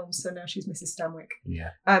intervening films, so now she's Mrs. Stanwyck.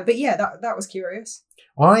 Yeah. But yeah, that was curious.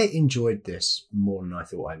 I enjoyed this more than I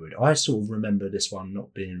thought I would. I sort of remember this one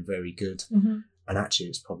not being very good. Mm-hmm. And actually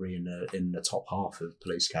it's probably in the top half of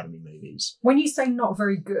Police Academy movies. When you say not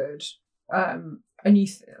very good, and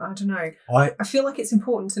I don't know, I feel like it's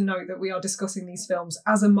important to note that we are discussing these films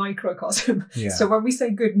as a microcosm. Yeah. So when we say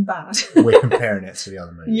good and bad, we're comparing it to the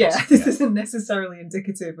other movies. Yeah, this isn't necessarily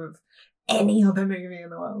indicative of any other movie in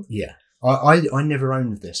the world. Yeah. I never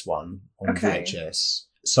owned this one on VHS.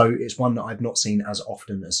 So it's one that I've not seen as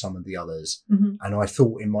often as some of the others. Mm-hmm. And I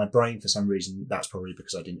thought in my brain, for some reason, that's probably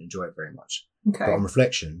because I didn't enjoy it very much. Okay. But on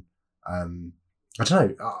reflection, I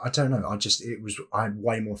don't know. I had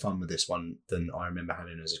way more fun with this one than I remember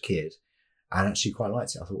having as a kid. And actually quite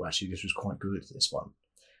liked it. I thought, actually, this was quite good, this one.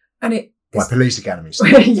 And by Police Academy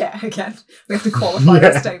standards. Yeah, again, we have to qualify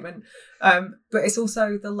that statement. But it's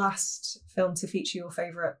also the last film to feature your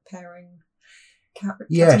favourite pairing, Captain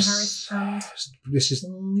Harris and this is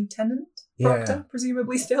Lieutenant Proctor,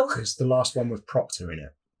 presumably still. It's the last one with Proctor in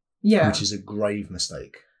it. Yeah. Which is a grave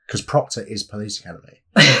mistake. Because Proctor is Police Academy.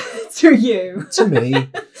 To you. To me.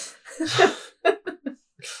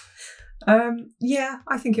 Yeah,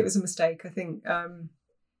 I think it was a mistake. I think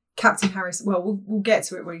Captain Harris, well, we'll get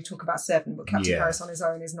to it when you talk about 7, but Captain Harris on his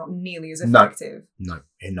own is not nearly as effective. No,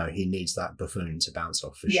 he needs that buffoon to bounce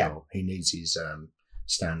off for sure. He needs his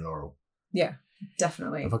Stan Laurel. Yeah,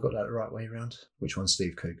 definitely. Have I got that the right way around? Which one's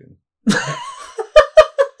Steve Coogan? I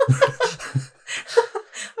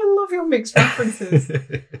love your mixed references.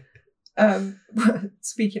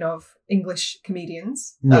 Speaking of English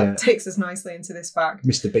comedians, takes us nicely into this fact.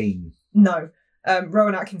 Mr. Bean. No,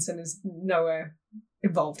 Rowan Atkinson is nowhere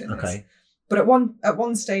involved in this. But at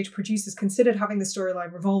one stage, producers considered having the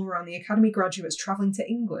storyline revolve around the Academy graduates travelling to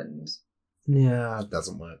England. Yeah, it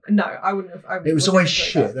doesn't work. No, I wouldn't have. It was always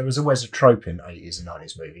shit. That. There was always a trope in 80s and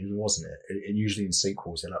 90s movies, wasn't it? And usually in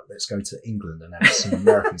sequels, they're like, let's go to England and have some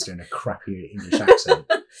Americans doing a crappy English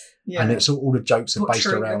accent. Yeah. And it's all the jokes are based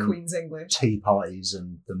around the Queen's English, tea parties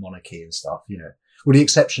and the monarchy and stuff, you know. With the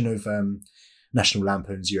exception of National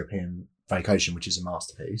Lampoon's European Vacation, which is a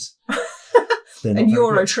masterpiece. And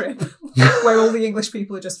Euro Trip, where all the English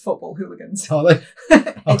people are just football hooligans. Are they?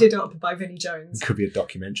 Headed up by Vinnie Jones. Could be a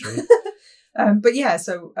documentary. But yeah,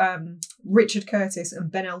 so Richard Curtis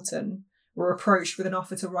and Ben Elton were approached with an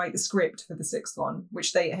offer to write the script for the 6th one,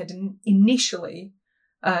 which they had initially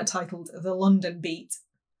titled The London Beat.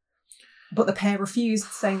 But the pair refused,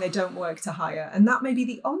 saying they don't work to hire. And that may be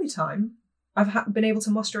the only time I've been able to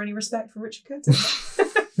muster any respect for Richard Curtis.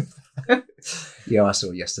 Yeah, I saw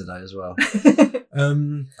it yesterday as well.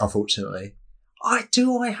 Unfortunately. I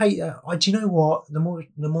hate that. Do you know what? The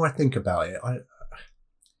more I think about it,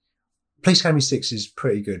 Police Academy 6 is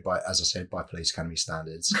pretty good as I said, by Police Academy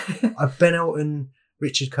standards. Ben Elton,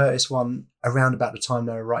 Richard Curtis one around about the time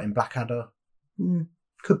they were writing Blackadder.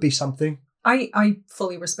 Could be something. I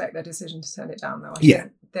fully respect their decision to turn it down, though. I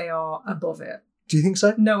think they are above it. Do you think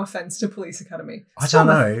so? No offence to Police Academy. I don't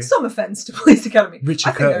know. Some offence to Police Academy.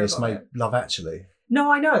 Richard Curtis made Love Actually.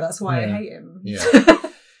 No, I know. That's why I hate him. Yeah.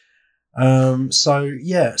 So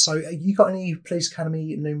you got any Police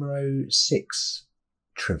Academy numero 6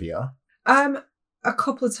 trivia? A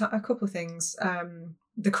couple of things.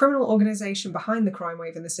 The criminal organisation behind the crime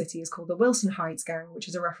wave in the city is called the Wilson Heights Gang, which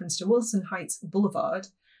is a reference to Wilson Heights Boulevard,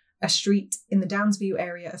 a street in the Downsview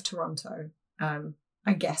area of Toronto.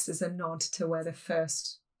 I guess as a nod to where the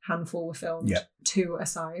first handful were filmed, 2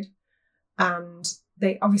 aside. And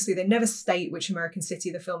they never state which American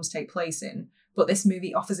city the films take place in, but this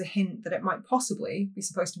movie offers a hint that it might possibly be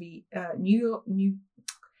supposed to be New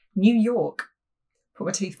York. Put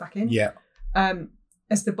my teeth back in. Yeah.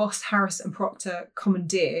 As the boss Harris and Proctor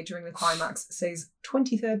commandeer during the climax says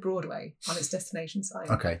 23rd Broadway on its destination sign.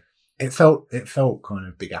 Okay. It felt kind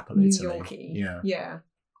of Big Apple-y New to Yorky. me. Yeah.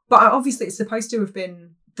 But obviously it's supposed to have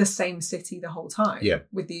been the same city the whole time. Yeah.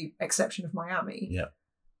 With the exception of Miami. Yeah.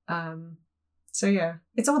 So yeah,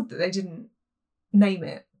 it's odd that they didn't name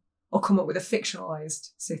it or come up with a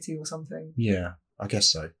fictionalized city or something. Yeah, I guess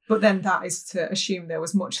so. But then that is to assume there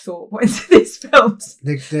was much thought put into these films.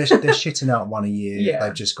 They're shitting out one a year. Yeah.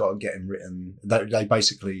 They've just got to get them written. They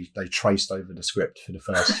basically traced over the script for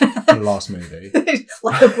the last movie.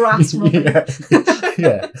 Like a brass robin.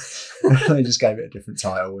 Yeah. They just gave it a different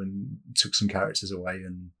title and took some characters away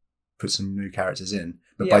and put some new characters in.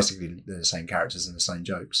 But basically they're the same characters and the same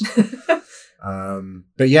jokes.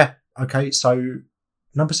 But yeah, okay, so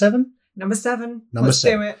number 7? Number 7. Number Let's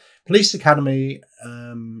 7. do it. Police Academy,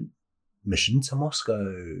 Mission to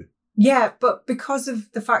Moscow. Yeah, but because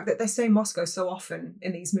of the fact that they say Moscow so often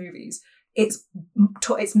in these movies, it's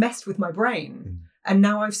messed with my brain. Mm. And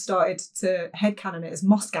now I've started to headcanon it as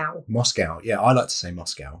Moscow. Moscow, yeah, I like to say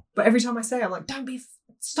Moscow. But every time I say it, I'm like,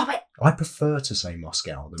 stop it. I prefer to say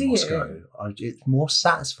Moscow than Moscow. It's more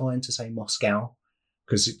satisfying to say Moscow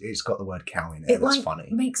because it's got the word cow in it. That's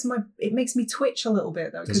funny. It makes me twitch a little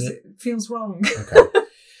bit though because it feels wrong. Okay.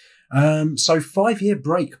 So 5-year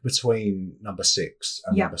break between number 6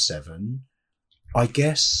 and number 7. I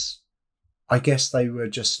guess they were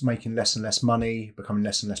just making less and less money, becoming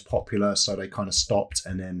less and less popular, so they kind of stopped,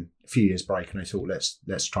 and then a few years break, and they thought,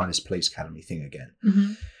 let's try this Police Academy thing again.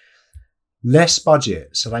 Mm-hmm. Less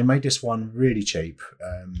budget, so they made this one really cheap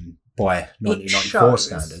by 1994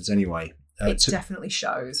 standards. Anyway, it definitely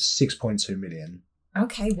shows 6.2 million.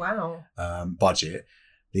 Okay, wow. Budget.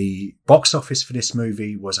 The box office for this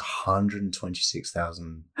movie was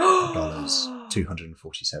 $126,000,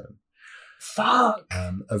 247. Fuck.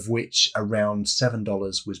 Of which around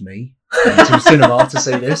 $7 was me going to the cinema to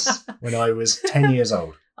see this when I was 10 years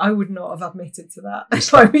old. I would not have admitted to that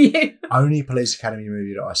if I were you. Only Police Academy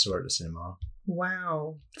movie that I saw at the cinema.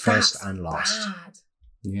 Wow. First and last. Bad.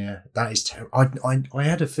 Yeah, that is terrible. I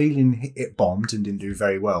had a feeling it bombed and didn't do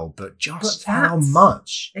very well, but how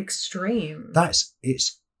much? Extreme.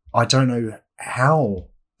 I don't know how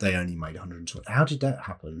they only made 120. How did that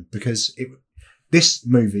happen? Because this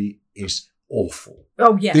movie is awful.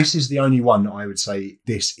 Oh, yeah. This is the only one that I would say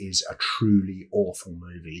this is a truly awful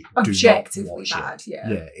movie. Objectively bad, yeah.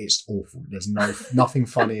 Yeah, it's awful. There's nothing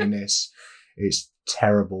funny in this. It's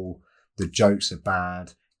terrible. The jokes are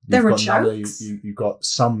bad. There are jokes. You've got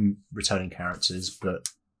some returning characters, but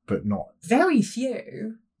not... Very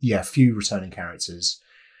few. Yeah, few returning characters.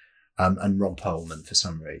 And Ron Perlman for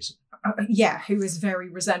some reason. Who is very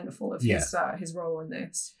resentful of his role in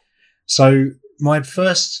this. So my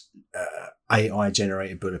first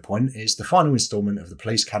AI-generated bullet point is the final installment of the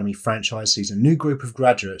Police Academy franchise sees a new group of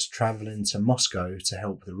graduates travelling to Moscow to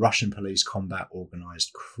help the Russian police combat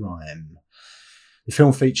organised crime. The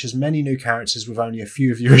film features many new characters with only a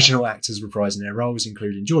few of the original actors reprising their roles,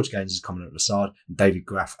 including George Gaines as Commandant Lassard and David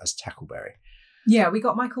Graff as Tackleberry. Yeah, we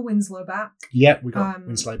got Michael Winslow back. Yeah, we got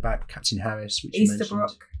Winslow back, Captain Harris, which Easterbrook. you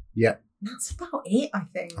mentioned. Yeah. That's about it, I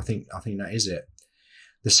think. I think that is it.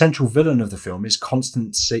 The central villain of the film is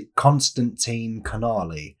Konstantin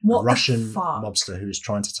Kanali, a Russian mobster who is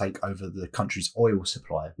trying to take over the country's oil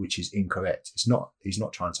supply, which is incorrect. He's not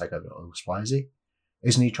trying to take over the oil supply, is he?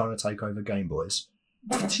 Isn't he trying to take over Game Boys?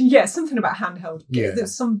 Yeah, something about handheld. Yeah.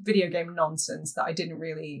 There's some video game nonsense that I didn't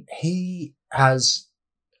really... He has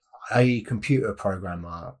a computer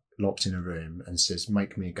programmer locked in a room and says,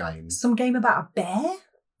 make me a game. Some game about a bear?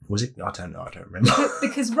 Was it? I don't know. I don't remember.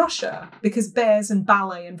 Because bears and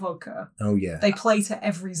ballet and vodka. Oh, yeah. They play to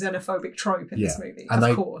every xenophobic trope in this movie, and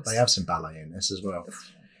of course. They have some ballet in this as well.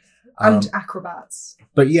 And acrobats.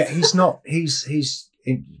 But yeah, he's not... He's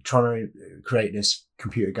trying to create this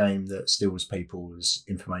computer game that steals people's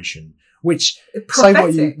information, which say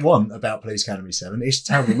what you want about Police Academy 7, it's a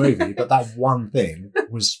terrible movie, but that one thing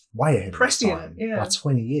was way ahead of its time by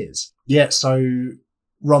 20 years. Yeah, so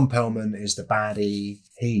Ron Perlman is the baddie.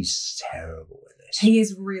 He's terrible in this. He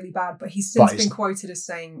is really bad, but he's since been quoted as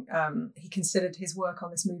saying he considered his work on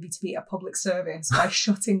this movie to be a public service by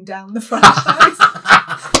shutting down the franchise.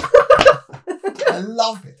 I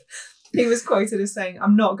love it. He was quoted as saying,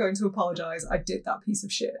 "I'm not going to apologise. I did that piece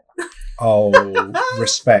of shit." Oh,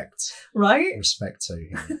 respect. Right? Respect to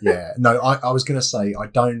him. Yeah. No, I was going to say, I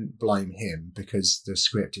don't blame him because the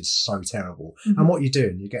script is so terrible. And what you're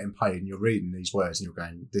doing, you're getting paid and you're reading these words and you're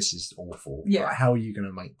going, this is awful. Yeah. Like, how are you going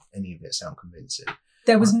to make any of it sound convincing?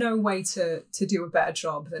 There was no way to do a better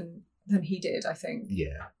job than he did, I think.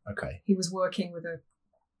 Yeah. Okay. He was working with a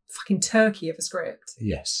fucking turkey of a script.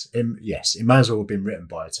 Yes. It may as well have been written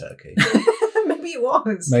by a turkey. Maybe it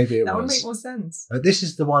was. That would make more sense. This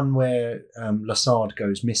is the one where Lassard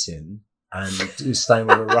goes missing and is staying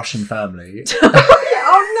with a Russian family.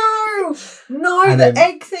 Oh no! No, And the then-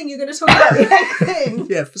 egg thing. You're going to talk about the egg thing.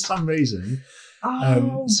 Yeah, for some reason,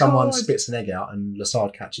 someone spits an egg out and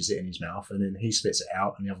Lassard catches it in his mouth, and then he spits it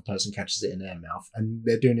out and the other person catches it in their mouth, and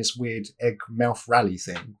they're doing this weird egg mouth rally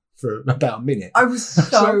thing for about a minute. I was So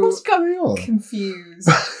so what's going on? confused.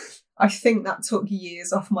 I think that took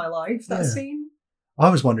years off my life, that scene. I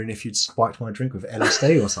was wondering if you'd spiked my drink with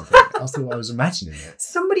LSD or something. I thought I was imagining it.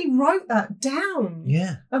 Somebody wrote that down.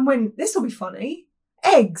 Yeah. And went, this will be funny.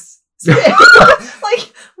 Eggs.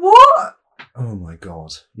 Like, what? Oh my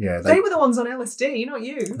God. Yeah. They were the ones on LSD, not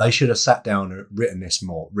you. They should have sat down and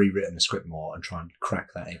rewritten the script more and try and crack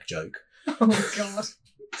that egg joke. Oh God.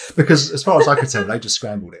 Because as far as I could tell, they just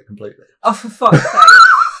scrambled it completely. Oh, for fuck's sake.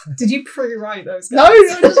 Did you pre-write those guys? No,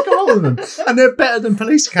 I just got all of them. And they're better than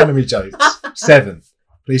Police Academy jokes. 7.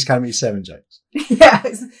 Police Academy 7 jokes. Yeah,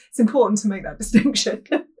 it's important to make that distinction.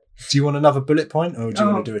 Do you want another bullet point or do you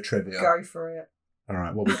want to do a trivia? Go for it. All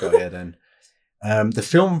right, what we got here then? The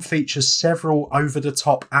film features several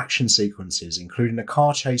over-the-top action sequences, including a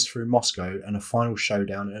car chase through Moscow and a final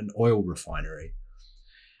showdown at an oil refinery.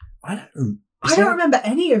 I don't remember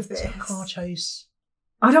any of Is this. it a car chase?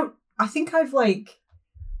 I think I've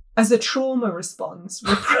as a trauma response,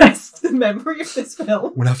 repressed the memory of this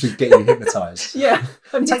film. We'll have to get you hypnotised. Yeah.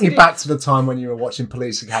 Take you back to the time when you were watching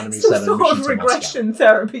Police Academy some 7. sort Mission of to regression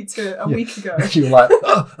therapy to a week ago. Moscow. You were like,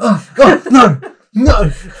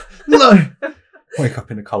 no. Wake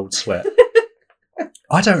up in a cold sweat.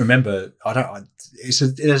 I don't remember.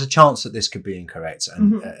 There's a chance that this could be incorrect,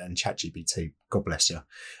 and ChatGPT, God bless you,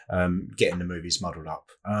 getting the movies muddled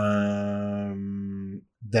up.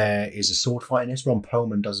 There is a sword fight in this. Ron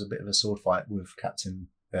Perlman does a bit of a sword fight with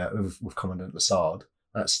with Commandant Lassard.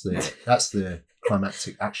 That's the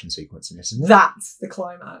climactic action sequence in this, isn't it? That's the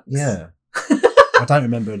climax. Yeah. I don't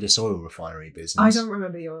remember this oil refinery business. I don't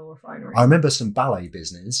remember the oil refinery. I remember some ballet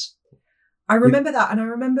business. I remember that, and I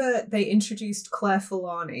remember they introduced Claire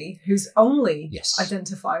Fulani, whose only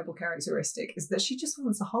identifiable characteristic is that she just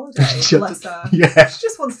wants a holiday. Bless her. Yeah. She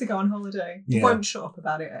just wants to go on holiday. Yeah. Won't shut up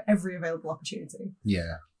about it at every available opportunity.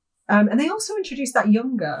 Yeah. And they also introduced that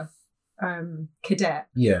younger cadet.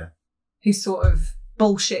 Yeah. Who sort of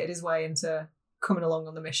bullshitted his way into coming along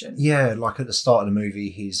on the mission. Yeah, like at the start of the movie,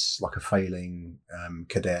 he's like a failing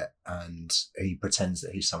cadet, and he pretends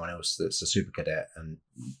that he's someone else that's a super cadet and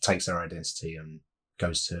takes their identity and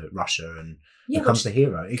goes to Russia and becomes the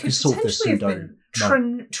hero. It could sort of the pseudo.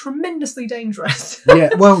 Tremendously dangerous. Yeah.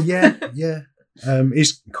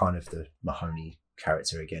 He's kind of the Mahoney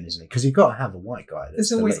character again, isn't he? Because you've got to have a white guy.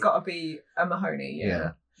 There's always got to be a Mahoney.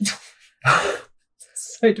 Yeah.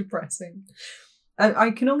 So depressing.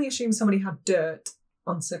 I can only assume somebody had dirt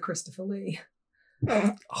on Sir Christopher Lee.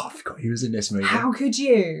 Oh, I forgot he was in this movie. How could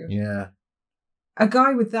you? Yeah. A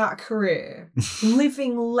guy with that career,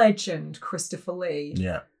 living legend Christopher Lee,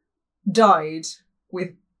 died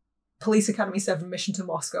with Police Academy 7 Mission to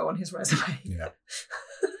Moscow on his resume. Yeah.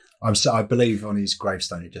 I believe on his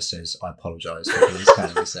gravestone it just says, "I apologise for Police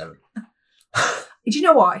Academy 7. Do you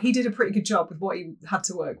know what? He did a pretty good job with what he had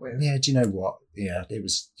to work with. Yeah, do you know what? Yeah, it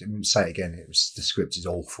was, say it again, the script is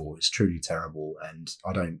awful. It's truly terrible. And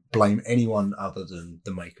I don't blame anyone other than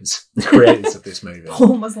the the creators of this movie.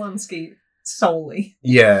 Paul Maslansky solely.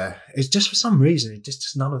 Yeah, it's just for some reason,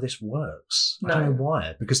 none of this works. No. I don't know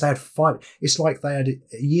why. Because they had 5, it's like they had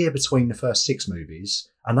a year between the first 6 movies,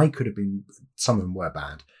 and they could have been, some of them were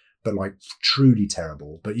bad, but like truly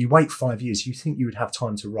terrible. But you wait 5 years, you think you would have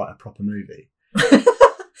time to write a proper movie.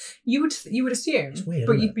 You would assume, It's weird,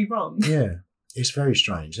 but isn't you'd be wrong. Yeah, it's very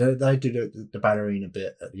strange. They did the ballerina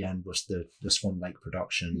bit at the end was the Swan Lake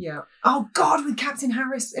production. Yeah. Oh God, with Captain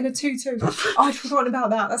Harris in a tutu. I'd forgotten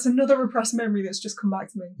about that. That's another repressed memory that's just come back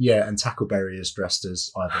to me. Yeah, and Tackleberry is dressed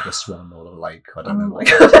as either the Swan or the Lake. I don't know. My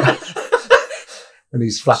God. And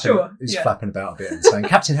he's flapping. Flapping about a bit and saying,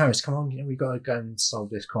 "Captain Harris, come on, we've got to go and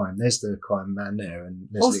solve this crime. There's the crime man there, and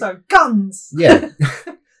there's also guns." Yeah.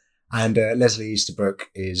 And Leslie Easterbrook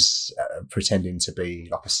is pretending to be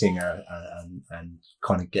like a singer and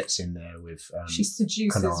kind of gets in there with she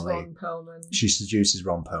seduces Canali. Ron Perlman. She seduces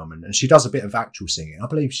Ron Perlman, and she does a bit of actual singing. I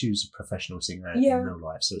believe she was a professional singer in real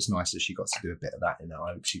life, so it's nice that she got to do a bit of that.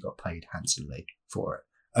 I hope she got paid handsomely for it.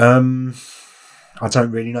 I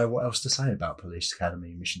don't really know what else to say about Police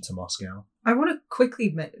Academy Mission to Moscow. I want to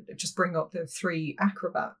quickly just bring up the 3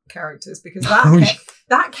 acrobat characters because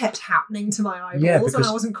that kept happening to my eyeballs, and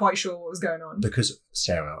I wasn't quite sure what was going on. Because,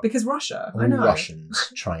 Sarah... Because Russia, all I know.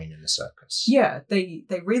 Russians train in the circus. Yeah, they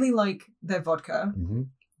really like their vodka. Mm-hmm.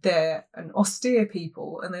 They're an austere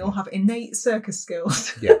people, and they all have innate circus skills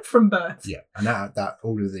from birth. Yeah, and that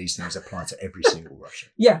all of these things apply to every single Russian.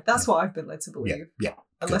 Yeah, that's what I've been led to believe. Yeah.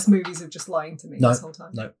 Unless movies are just lying to me this whole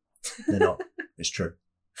time. No, they're not. It's true.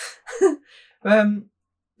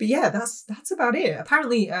 But yeah, that's about it.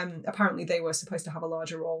 Apparently they were supposed to have a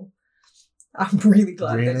larger role. I'm really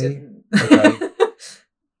glad they didn't. Okay.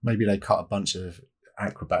 Maybe they cut a bunch of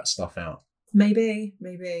acrobat stuff out. Maybe.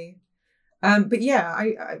 But yeah,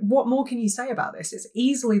 I what more can you say about this? It's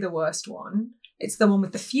easily the worst one. It's the one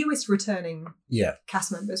with the fewest returning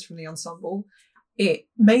cast members from the ensemble. It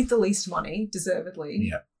made the least money, deservedly.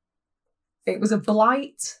 Yeah. It was a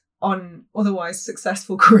blight on otherwise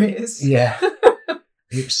successful careers. Yeah.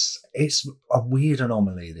 It's a weird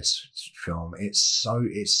anomaly, this film. It's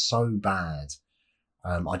so bad.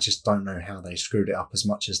 I just don't know how they screwed it up as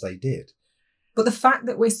much as they did. But the fact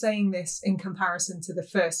that we're saying this in comparison to the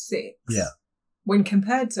first 6, when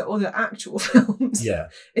compared to other actual films,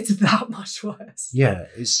 it's that much worse. Yeah,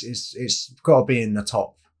 it's got to be in the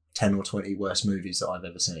top 10 or 20 worst movies that I've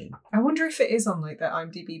ever seen. I wonder if it is on like the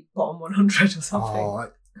IMDb bottom 100 or something.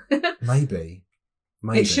 Oh, maybe.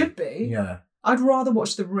 It should be. Yeah. I'd rather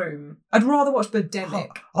watch The Room. I'd rather watch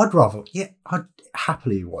Birdemic. I'd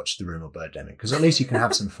happily watch The Room or Birdemic, because at least you can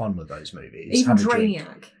have some fun with those movies. Even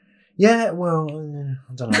Drainiac. Yeah, well,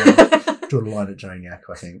 I don't know. Draw the line at Drainiac,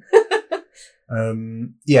 I think.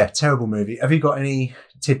 Terrible movie. Have you got any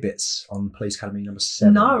tidbits on Police Academy number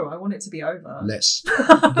 7? No, I want it to be over. Let's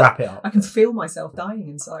wrap it up. I can feel myself dying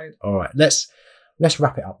inside. All right, let's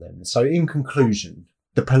wrap it up then. So, in conclusion,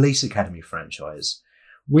 the Police Academy franchise,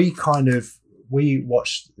 we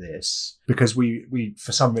watched this because we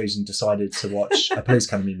for some reason decided to watch a Police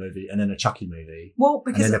Academy movie and then a Chucky movie. Well,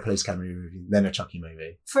 because and then a Police Academy movie, then a Chucky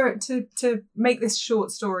movie. To make this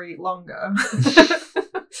short story longer,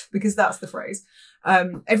 because that's the phrase.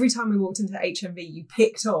 Every time we walked into HMV, you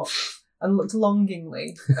picked up and looked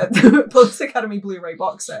longingly at the Police Academy Blu-ray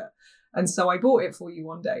box set, and so I bought it for you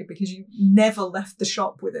one day because you never left the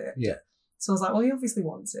shop with it. Yeah. So I was like, well, he obviously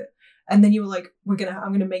wants it. And then you were like, I'm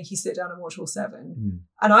gonna make you sit down and watch all 7. Mm.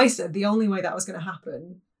 And I said the only way that was gonna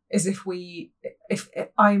happen is if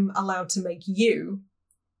I'm allowed to make you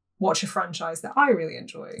watch a franchise that I really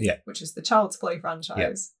enjoy, which is the Child's Play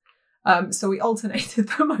franchise. So we alternated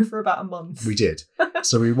them over about a month. We did.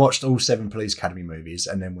 So we watched all 7 Police Academy movies,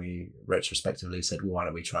 and then we retrospectively said, well, why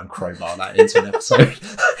don't we try and crowbar that into an episode?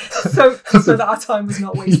 so that our time was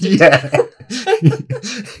not wasted.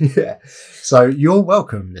 Yeah. So you're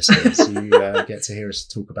welcome, listeners. You get to hear us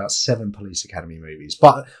talk about 7 Police Academy movies.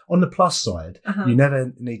 But on the plus side, you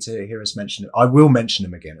never need to hear us mention it. I will mention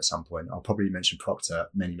them again at some point. I'll probably mention Proctor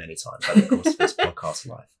many, many times over the course of this podcast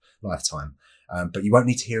lifetime. But you won't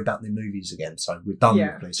need to hear about the movies again. So we're done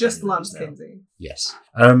with Police just Academy Lance movies now. Kinsey. Yes.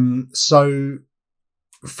 So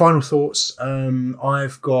final thoughts.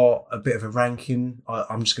 I've got a bit of a ranking.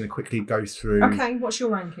 I'm just going to quickly go through. Okay, what's your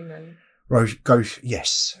ranking then?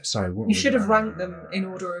 Yes. So you should have ranked them in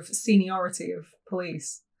order of seniority of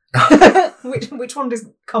police. Which one does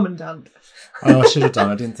Commandant? I should have done.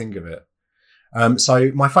 I didn't think of it.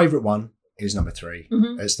 So my favourite one is number 3.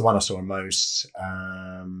 Mm-hmm. It's the one I saw most.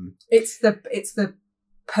 It's the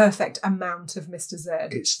perfect amount of Mr. Z.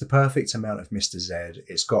 It's the perfect amount of Mr. Z.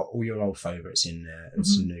 It's got all your old favourites in there and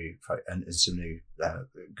some new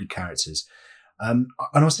good characters. And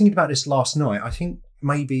I was thinking about this last night. I think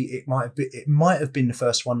maybe it might have been the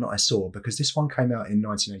first one that I saw, because this one came out in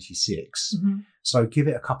 1986. Mm-hmm. So give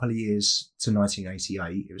it a couple of years to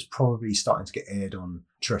 1988. It was probably starting to get aired on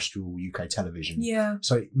terrestrial UK television. Yeah.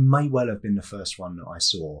 So it may well have been the first one that I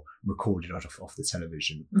saw recorded off the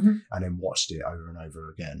television and then watched it over and over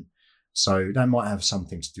again. So that might have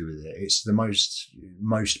something to do with it. It's the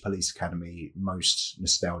most Police Academy, most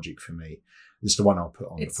nostalgic for me. It's the one I'll put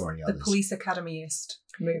on before any others. It's the Police Academy-ist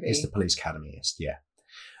movie. It's the Police Academy-ist, yeah.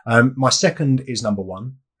 My second is number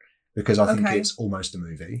 1, because I think it's almost a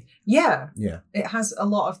movie. Yeah. Yeah. It has a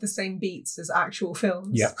lot of the same beats as actual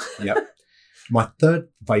films. Yeah. My third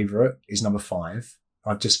favourite is number 5,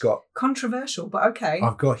 I've just got controversial, but okay.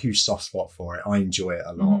 I've got a huge soft spot for it. I enjoy it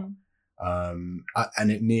a lot.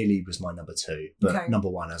 And it nearly was my number 2, but number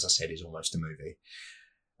 1, as I said, is almost a movie.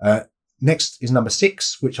 Next is number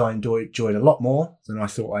 6, which I enjoyed a lot more than I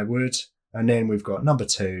thought I would. And then we've got number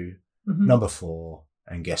 2, number 4,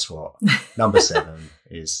 and guess what? Number 7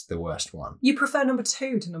 is the worst one. You prefer number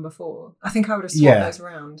 2 to number 4? I think I would have swapped those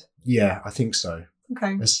around. Yeah, I think so.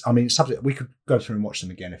 Okay. Subject we could go through and watch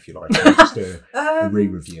them again if you like. Just do a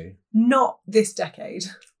re-review. Not this decade.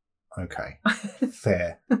 Okay.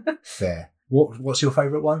 Fair. What's your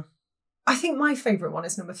favourite one? I think my favourite one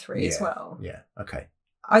is number 3 as well. Yeah. Okay.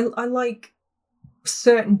 I like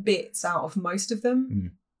certain bits out of most of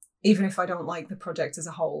them, even if I don't like the project as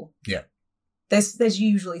a whole. Yeah. There's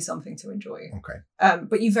usually something to enjoy. Okay.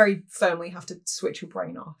 But you very firmly have to switch your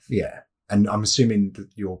brain off. Yeah. And I'm assuming that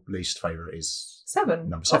your least favourite is 7.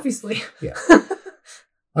 Number 7. Obviously. Yeah.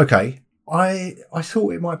 Okay. I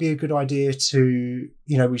thought it might be a good idea to,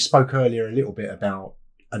 we spoke earlier a little bit about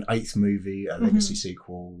an 8th movie, a legacy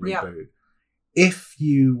sequel, reboot. Yeah. If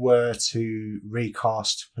you were to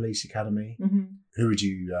recast Police Academy, who would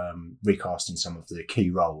you recast in some of the key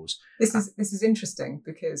roles? This is interesting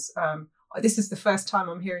because this is the first time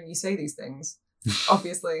I'm hearing you say these things.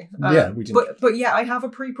 Obviously, yeah, we did. But yeah, I have a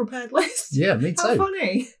pre-prepared list. Yeah, me too. How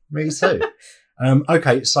funny. Me too.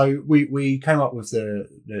 Okay, so we came up with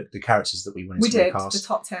the characters that we wanted to recast. We did the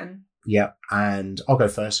top 10. Yeah, and I'll go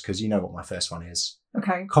first because you know what my first one is.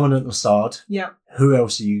 Okay. Commandant Lassard. Yeah. Who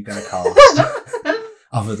else are you going to cast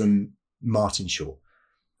other than Martin Short?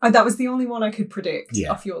 That was the only one I could predict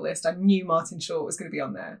off your list. I knew Martin Short was going to be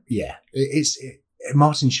on there. Yeah,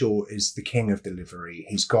 Martin Short is the king of delivery.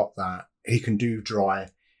 He's got that. He can do dry.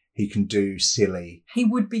 He can do silly. He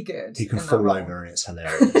would be good. He can fall over and it's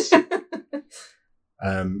hilarious.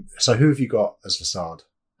 So who have you got as Lassard?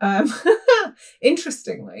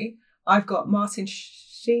 Interestingly, I've got Martin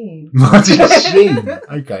Sheen. Martin Sheen.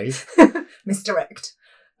 Okay. Misdirect.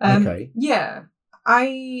 Okay. Yeah.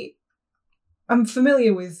 I'm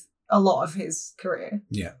familiar with a lot of his career.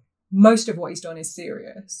 Yeah. Most of what he's done is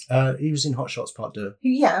serious. He was in Hot Shots Part 2.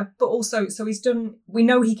 Yeah, but also, so he's done, we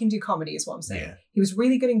know he can do comedy is what I'm saying. Yeah. He was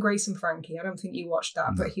really good in Grace and Frankie. I don't think you watched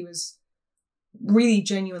that, but he was really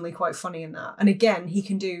genuinely quite funny in that. And again, he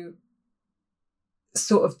can do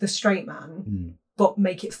sort of the straight man, but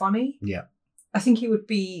make it funny. Yeah. I think he would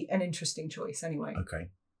be an interesting choice anyway.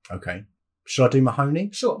 Okay. Should I do Mahoney?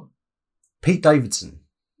 Sure. Pete Davidson.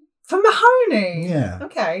 For Mahoney? Yeah.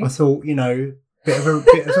 Okay. I thought, bit of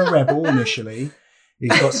a rebel initially.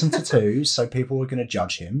 He's got some tattoos, so people are going to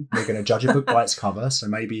judge him. They're going to judge a book by its cover, so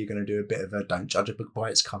maybe you're going to do a bit of a don't judge a book by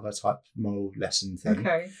its cover type moral lesson thing.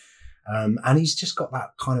 Okay. And he's just got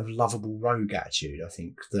that kind of lovable rogue attitude, I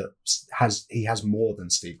think, that he has more than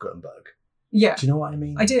Steve Guttenberg. Yeah. Do you know what I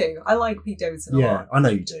mean? I do. I like Pete Davidson a lot. Yeah, I know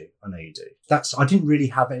you do. I didn't really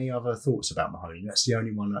have any other thoughts about Mahoney. That's the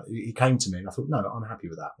only one he came to me and I thought, no, I'm happy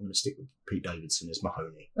with that. I'm going to stick with Pete Davidson as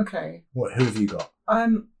Mahoney. Okay. Who have you got?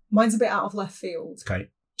 Mine's a bit out of left field. Okay.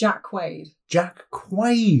 Jack Quaid. Jack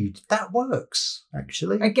Quaid. That works,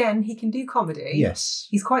 actually. Again, he can do comedy. Yes.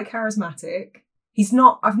 He's quite charismatic. He's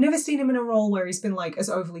not, I've never seen him in a role where he's been like as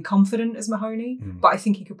overly confident as Mahoney, but I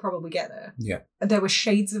think he could probably get there. Yeah. And there were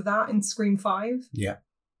shades of that in Scream 5. Yeah.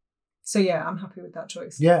 So yeah, I'm happy with that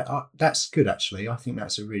choice. Yeah, that's good actually. I think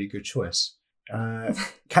that's a really good choice.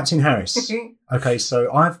 Captain Harris. Okay,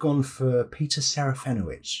 so I've gone for Peter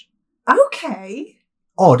Serafinowicz. Okay.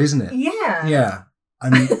 Odd, isn't it? Yeah. Yeah.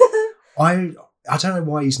 And I don't know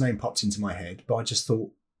why his name popped into my head, but I just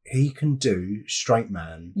thought he can do straight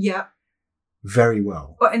man. Yeah. Very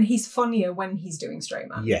well. And he's funnier when he's doing straight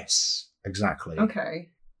man. Yes, exactly.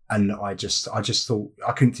 Okay. And I just thought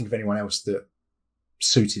I couldn't think of anyone else that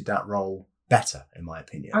suited that role better, in my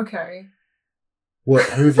opinion. Okay. Who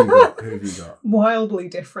have you got? Wildly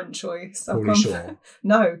different choice. Pauly Shore.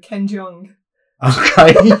 No, Ken Jeong.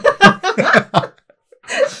 Okay.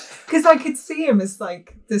 Because I could see him as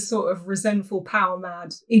like this sort of resentful, power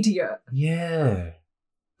mad idiot. Yeah.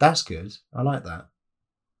 That's good. I like that.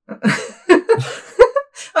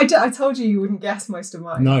 I told you wouldn't guess most of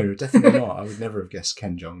mine. No, definitely not. I would never have guessed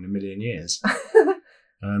Ken Jeong in a million years.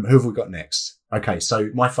 Who have we got next? Okay, so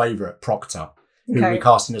my favourite, Proctor. Who are we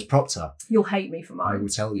casting as Proctor? You'll hate me for mine. I will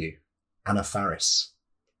tell you. Anna Faris.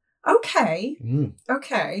 Okay.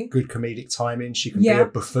 Okay. Good comedic timing. She can be a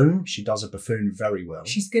buffoon. She does a buffoon very well.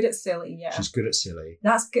 She's good at silly, yeah. She's good at silly.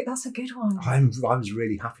 That's good. That's a good one. I was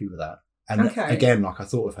really happy with that. And again, like I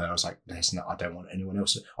thought of her, I was like, I don't want anyone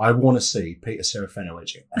else. I want to see Peter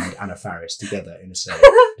Serafinowicz and Anna Faris together in a cell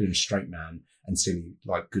doing straight man and silly,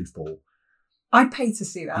 like goofball. I'd pay to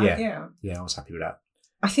see that. Yeah. Yeah, I was happy with that.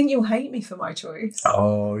 I think you'll hate me for my choice.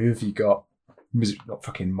 Oh, who have you got? Was it not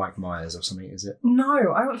fucking Mike Myers or something, is it?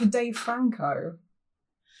 No, I went for Dave Franco.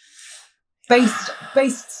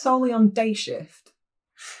 Based solely on Day Shift.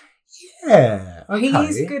 Yeah. Okay. He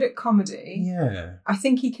is good at comedy. Yeah. I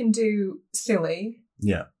think he can do silly.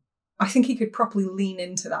 Yeah. I think he could properly lean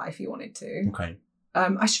into that if he wanted to. Okay.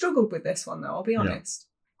 I struggled with this one though, I'll be honest.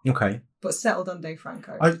 Yeah. Okay. But settled on Dave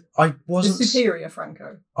Franco. I wasn't the superior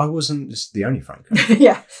Franco. I wasn't just the only Franco.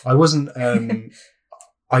 Yeah. I wasn't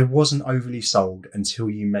overly sold until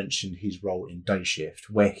you mentioned his role in Day Shift,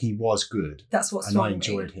 where he was good. That's what and I swung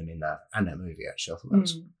enjoyed me. him in that and that movie actually. I thought that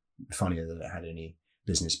was funnier than it had any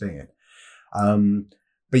business being.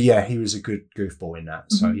 But yeah, he was a good goofball in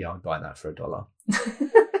that. So yeah, I'd buy that for $1.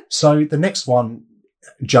 So the next one,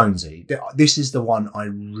 Jonesy. This is the one I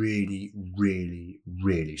really, really,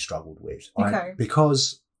 really struggled with. Okay.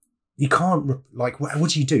 Because you can't, what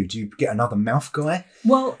do you do? Do you get another mouth guy?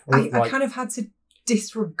 Well, I kind of had to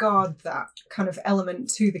disregard that kind of element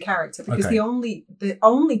to the character because the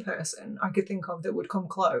only person I could think of that would come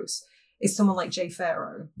close is someone like Jay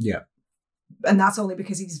Pharoah. Yeah. And that's only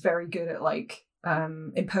because he's very good at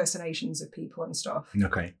impersonations of people and stuff.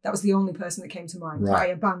 Okay. That was the only person that came to mind. Right.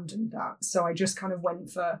 I abandoned that. So I just kind of went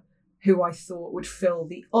for who I thought would fill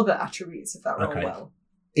the other attributes of that role well.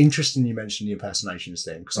 Interesting you mentioned the impersonations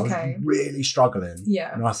thing because I was really struggling.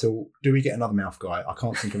 Yeah. And I thought, do we get another mouth guy? I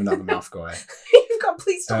can't think of another mouth guy. You've got,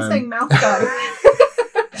 please stop saying mouth guy.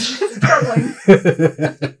 Struggling.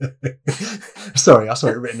 Sorry, I saw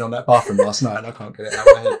it written on that bathroom last night and I can't get it out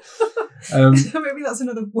of my head. So maybe that's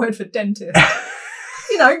another word for dentist.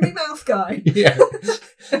 Me mouth guy. Yeah.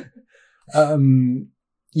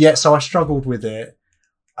 Yeah, so I struggled with it.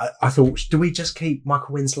 I thought, do we just keep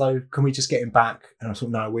Michael Winslow? Can we just get him back? And I thought,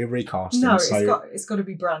 no, we're recasting. No, so it's got to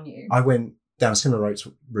be brand new. I went down similar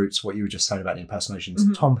routes what you were just saying about the impersonations.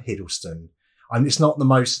 Tom Hiddleston. It's not the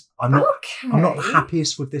most. I'm not the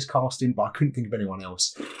happiest with this casting, but I couldn't think of anyone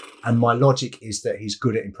else. And my logic is that he's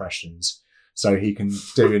good at impressions, so he can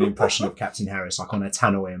do an impression of Captain Harris, like on a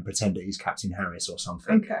tannoy, and pretend that he's Captain Harris or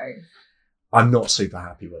something. Okay. I'm not super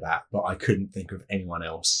happy with that, but I couldn't think of anyone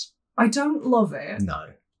else. I don't love it. No.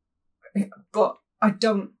 But I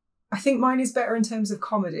think mine is better in terms of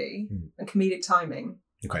comedy and comedic timing.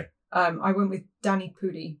 Okay. I went with Danny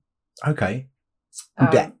Pudi. Okay.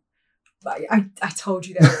 I told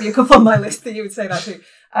you there would be a couple on my list that you would say that too.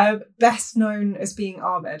 Best known as being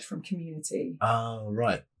Ahmed from Community. Oh,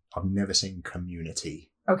 right. I've never seen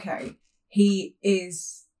Community. Okay. He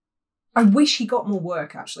is... I wish he got more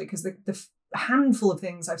work, actually, because the handful of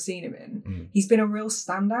things I've seen him in, he's been a real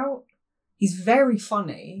standout. He's very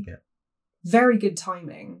funny. Yeah. Very good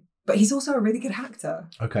timing. But he's also a really good actor.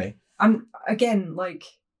 Okay. And again,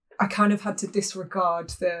 I kind of had to disregard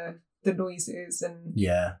the noises and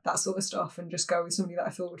that sort of stuff and just go with somebody that I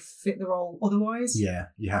thought would fit the role otherwise. Yeah,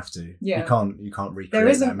 you have to. Yeah. You can't recreate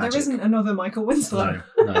that magic. There isn't another Michael Winslow.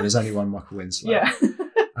 No, there's only one Michael Winslow. Yeah.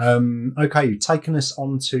 Okay, you've taken us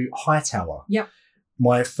on to Hightower. Yeah.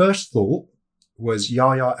 My first thought was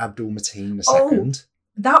Yahya Abdul-Mateen II.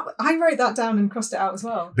 Oh, I wrote that down and crossed it out as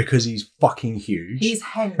well. Because he's fucking huge. He's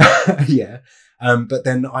hench. Yeah. But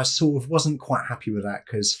then I sort of wasn't quite happy with that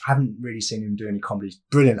because I haven't really seen him do any comedy.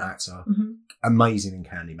 Brilliant actor. Mm-hmm. Amazing in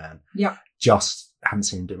Candyman. Yeah. Just haven't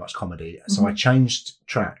seen him do much comedy. Mm-hmm. So I changed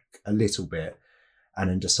track a little bit and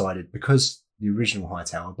then decided because the original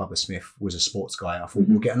Hightower, Bubba Smith, was a sports guy, I thought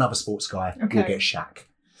we'll get another sports guy. Okay. We'll get Shaq.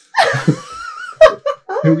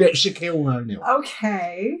 We'll get Shaquille O'Neal.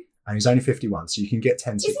 Okay. And he's only 51, so you can get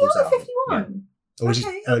 10 sequels out. Is he only 51? Yeah. Or was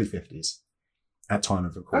he early 50s at time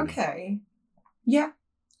of recording? Okay. Yeah.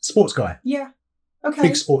 Sports guy. Yeah. Okay.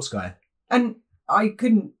 Big sports guy. And I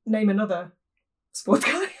couldn't name another sports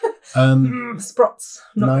guy. Sprots.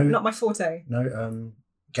 Not my forte. No,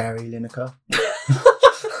 Gary Lineker.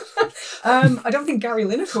 I don't think Gary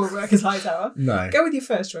Lineker will work as Hightower. No. Go with your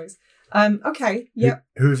first choice. Okay. Yeah.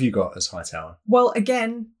 Who have you got as Hightower? Well,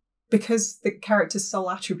 again, because the character's sole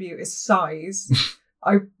attribute is size,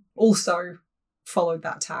 I also followed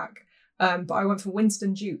that tack. But I went for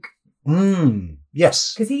Winston Duke.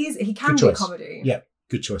 Yes. Because he can do comedy. Yeah,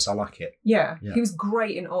 good choice. I like it. Yeah. He was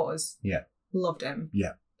great in Oz. Yeah. Loved him.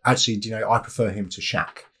 Yeah. Actually, do you know, I prefer him to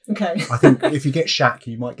Shaq. Okay. I think if you get Shaq,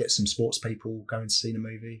 you might get some sports people going to see the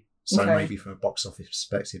movie. So maybe from a box office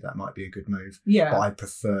perspective, that might be a good move. Yeah. But I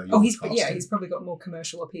prefer yours. He's probably got more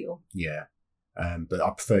commercial appeal. Yeah. But I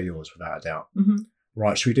prefer yours without a doubt. Mm-hmm.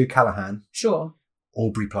 Right, should we do Callahan? Sure.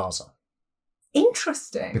 Aubrey Plaza.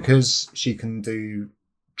 Interesting. Because she can do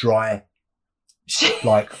dry,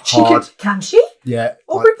 hard. Can she? Yeah.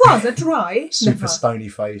 Aubrey Plaza, dry? Super stony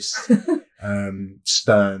face.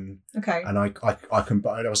 Stern. Okay. And I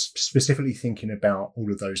was specifically thinking about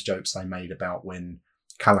all of those jokes they made about when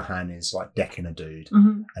Callahan is like decking a dude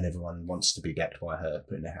and everyone wants to be decked by her.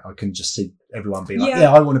 But I can just see everyone be like,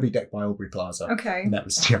 yeah, I want to be decked by Aubrey Plaza. Okay. And that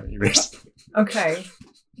was the only reason. Okay.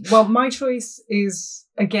 Well, my choice is,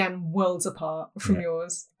 again, worlds apart from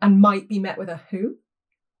yours and might be met with a who.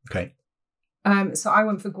 Okay. So I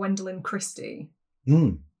went for Gwendolyn Christie.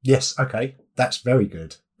 Yes, okay. That's very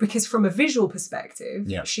good. Because from a visual perspective,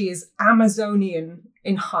 she is Amazonian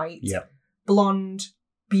in height, blonde,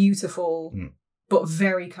 beautiful, but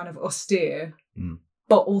very kind of austere.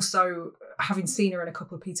 But also, having seen her in a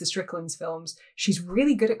couple of Peter Strickland's films, she's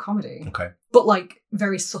really good at comedy. Okay. But like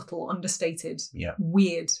very subtle, understated,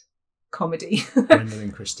 weird comedy.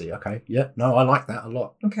 Gwendolyn Christie. Okay. Yeah. No, I like that a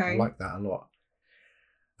lot. Okay. I like that a lot.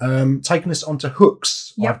 Taking us on to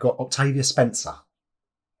hooks, I've got Octavia Spencer.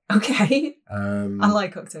 Okay. I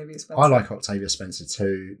like Octavia Spencer. I like Octavia Spencer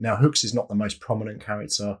too. Now, Hooks is not the most prominent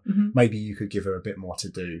character. Maybe you could give her a bit more to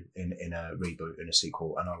do in a reboot, in a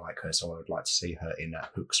sequel, and I like her, so I would like to see her in that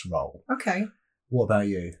Hooks role. Okay. What about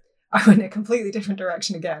you? I went a completely different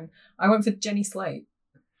direction again. I went for Jenny Slate.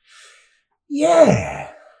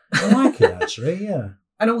 Yeah. I like it, actually, yeah.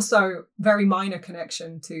 And also, very minor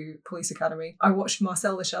connection to Police Academy. I watched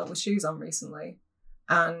Marcel the Shell with Shoes on recently.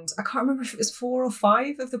 And I can't remember if it was 4 or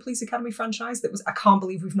 5 of the Police Academy franchise. I can't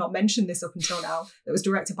believe we've not mentioned this up until now. That was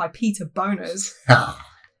directed by Peter Boners.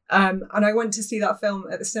 And I went to see that film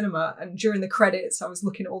at the cinema. And during the credits, I was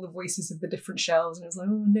looking at all the voices of the different shells. And I was like,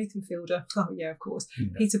 oh, Nathan Fielder. Oh, yeah, of course.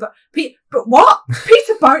 Yeah. But what?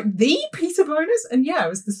 The Peter Boners? And yeah, it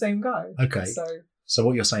was the same guy. Okay. So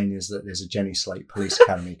what you're saying is that there's a Jenny Slate Police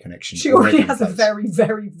Academy connection. She already has a very,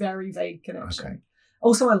 very, very vague connection. Okay.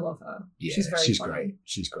 Also, I love her. Yeah, she's funny. Great.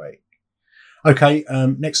 She's great. Okay,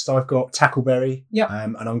 next I've got Tackleberry. Yeah.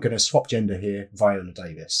 And I'm going to swap gender here. Viola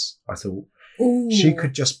Davis. I thought Ooh. She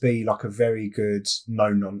could just be like a very good,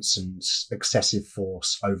 no-nonsense, excessive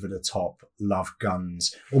force, over-the-top, love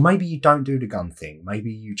guns. Or maybe you don't do the gun thing.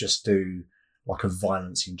 Maybe you just do like a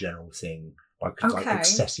violence in general thing, like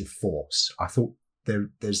excessive force. I thought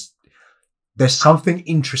there's something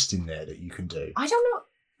interesting there that you can do. I don't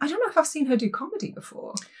know if I've seen her do comedy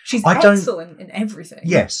before. She's excellent in everything.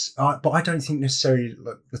 Yes, but I don't think necessarily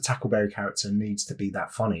the Tackleberry character needs to be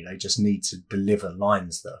that funny. They just need to deliver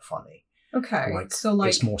lines that are funny. Okay, so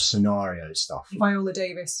it's more scenario stuff. Viola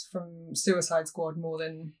Davis from Suicide Squad more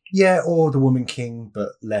than... Yeah, or The Woman King,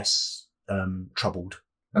 but less troubled.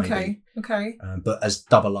 Maybe. Okay. But as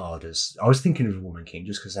double-R as... I was thinking of The Woman King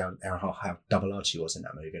just because how double-R she was in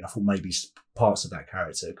that movie. And I thought maybe parts of that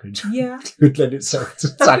character could lend itself to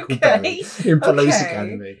Tackleberry in Police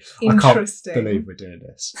Academy. Interesting. I can't believe we're doing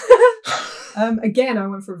this. Again, I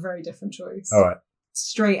went for a very different choice. All right.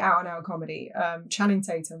 Straight out-and-out comedy. Channing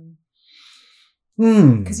Tatum.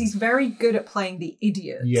 Because he's very good at playing the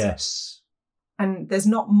idiot. Yes. And there's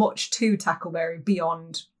not much to Tackleberry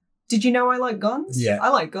beyond... Did you know I like guns? Yeah. I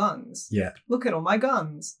like guns. Yeah. Look at all my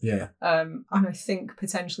guns. Yeah. And I think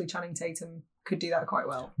potentially Channing Tatum could do that quite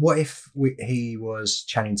well. What if he was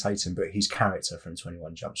Channing Tatum, but his character from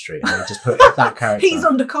 21 Jump Street, and they just put that character... He's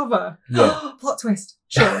undercover. Yeah. Plot twist.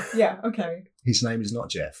 Sure. Yeah, okay. His name is not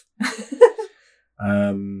Jeff.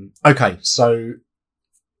 Okay, so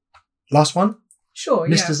last one? Sure,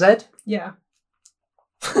 Mr. Z? Yeah.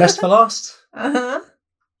 Best for last? Uh-huh.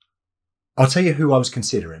 I'll tell you who I was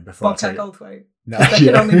considering before Bobcat Goldthwait. No, there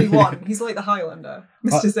can only be one. He's like the Highlander.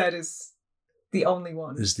 Mr. Z is the only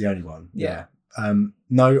one. Is the only one. Yeah.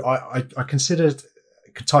 No, I considered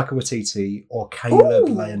Taika Waititi or Caleb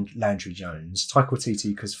Landry Jones. Taika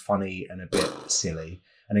Waititi because funny and a bit silly,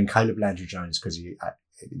 and then Caleb Landry Jones because he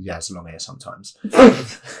has long hair sometimes.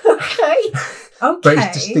 Okay. But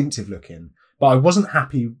he's distinctive looking. But I wasn't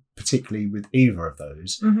happy particularly with either of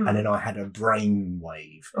those. Mm-hmm. And then I had a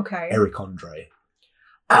brainwave. Okay. Eric Andre.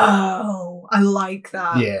 Oh, I like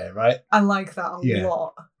that. Yeah, right? I like that a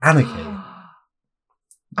lot. Anakin.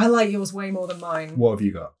 I like yours way more than mine. What have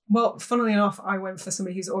you got? Well, funnily enough, I went for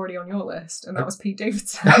somebody who's already on your list, and that was Pete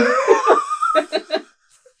Davidson.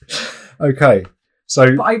 Okay.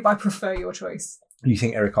 So, but I prefer your choice. You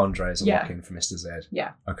think Eric Andre is a lock-in for Mr. Z?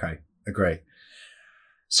 Yeah. Okay, agree.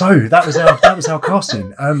 So that was our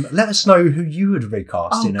casting. Let us know who you would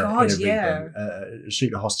recast in a reboot.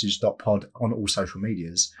 Shootthehostage.pod on all social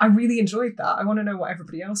medias. I really enjoyed that. I want to know what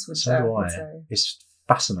everybody else would say. It's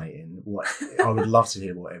fascinating. I would love to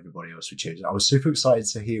hear what everybody else would choose. I was super excited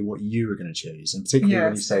to hear what you were going to choose, and particularly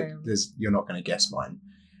when you said you're not going to guess mine.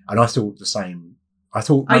 And I thought the same. I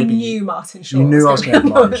thought maybe I knew Martin Short. You knew I was going to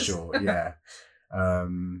Martin Short. Yeah.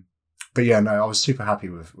 But yeah, no, I was super happy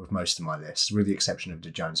with most of my list, with the exception of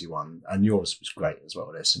the Jonesy one. And yours was great as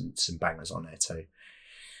well. There's some bangers on there too.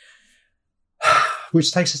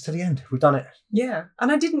 Which takes us to the end. We've done it. Yeah.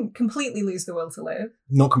 And I didn't completely lose the will to live.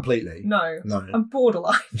 Not completely. No. No. I'm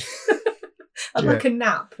borderline. I'd like a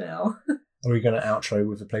nap now. Are we going to outro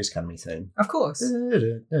with the Police Academy theme? Of course.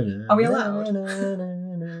 Are we allowed?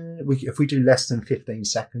 If we do less than 15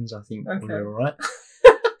 seconds, I think we'll be all right.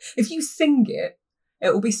 If you sing it,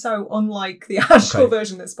 it will be so unlike the actual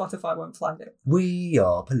version that Spotify won't flag it. We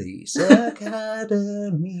are police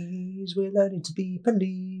academies. We're learning to be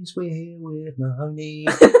police. We're here with Mahoney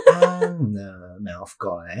and the mouth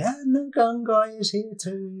guy. And the gun guy is here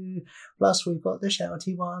too. Plus we've got the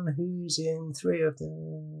shouty one who's in 3 of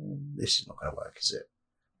them. This is not going to work, is it?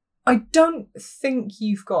 I don't think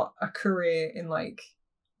you've got a career in like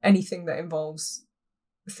anything that involves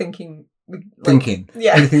thinking. Thinking.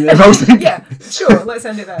 Yeah. Anything that involves thinking. Yeah, sure. Let's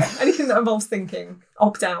end it there. Anything that involves thinking,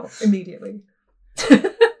 opt out immediately.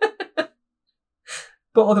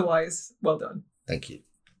 But otherwise, well done. Thank you.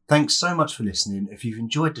 Thanks so much for listening. If you've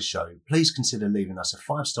enjoyed the show, please consider leaving us a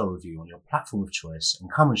 5-star review on your platform of choice and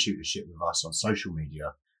come and shoot the shit with us on social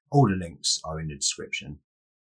media. All the links are in the description.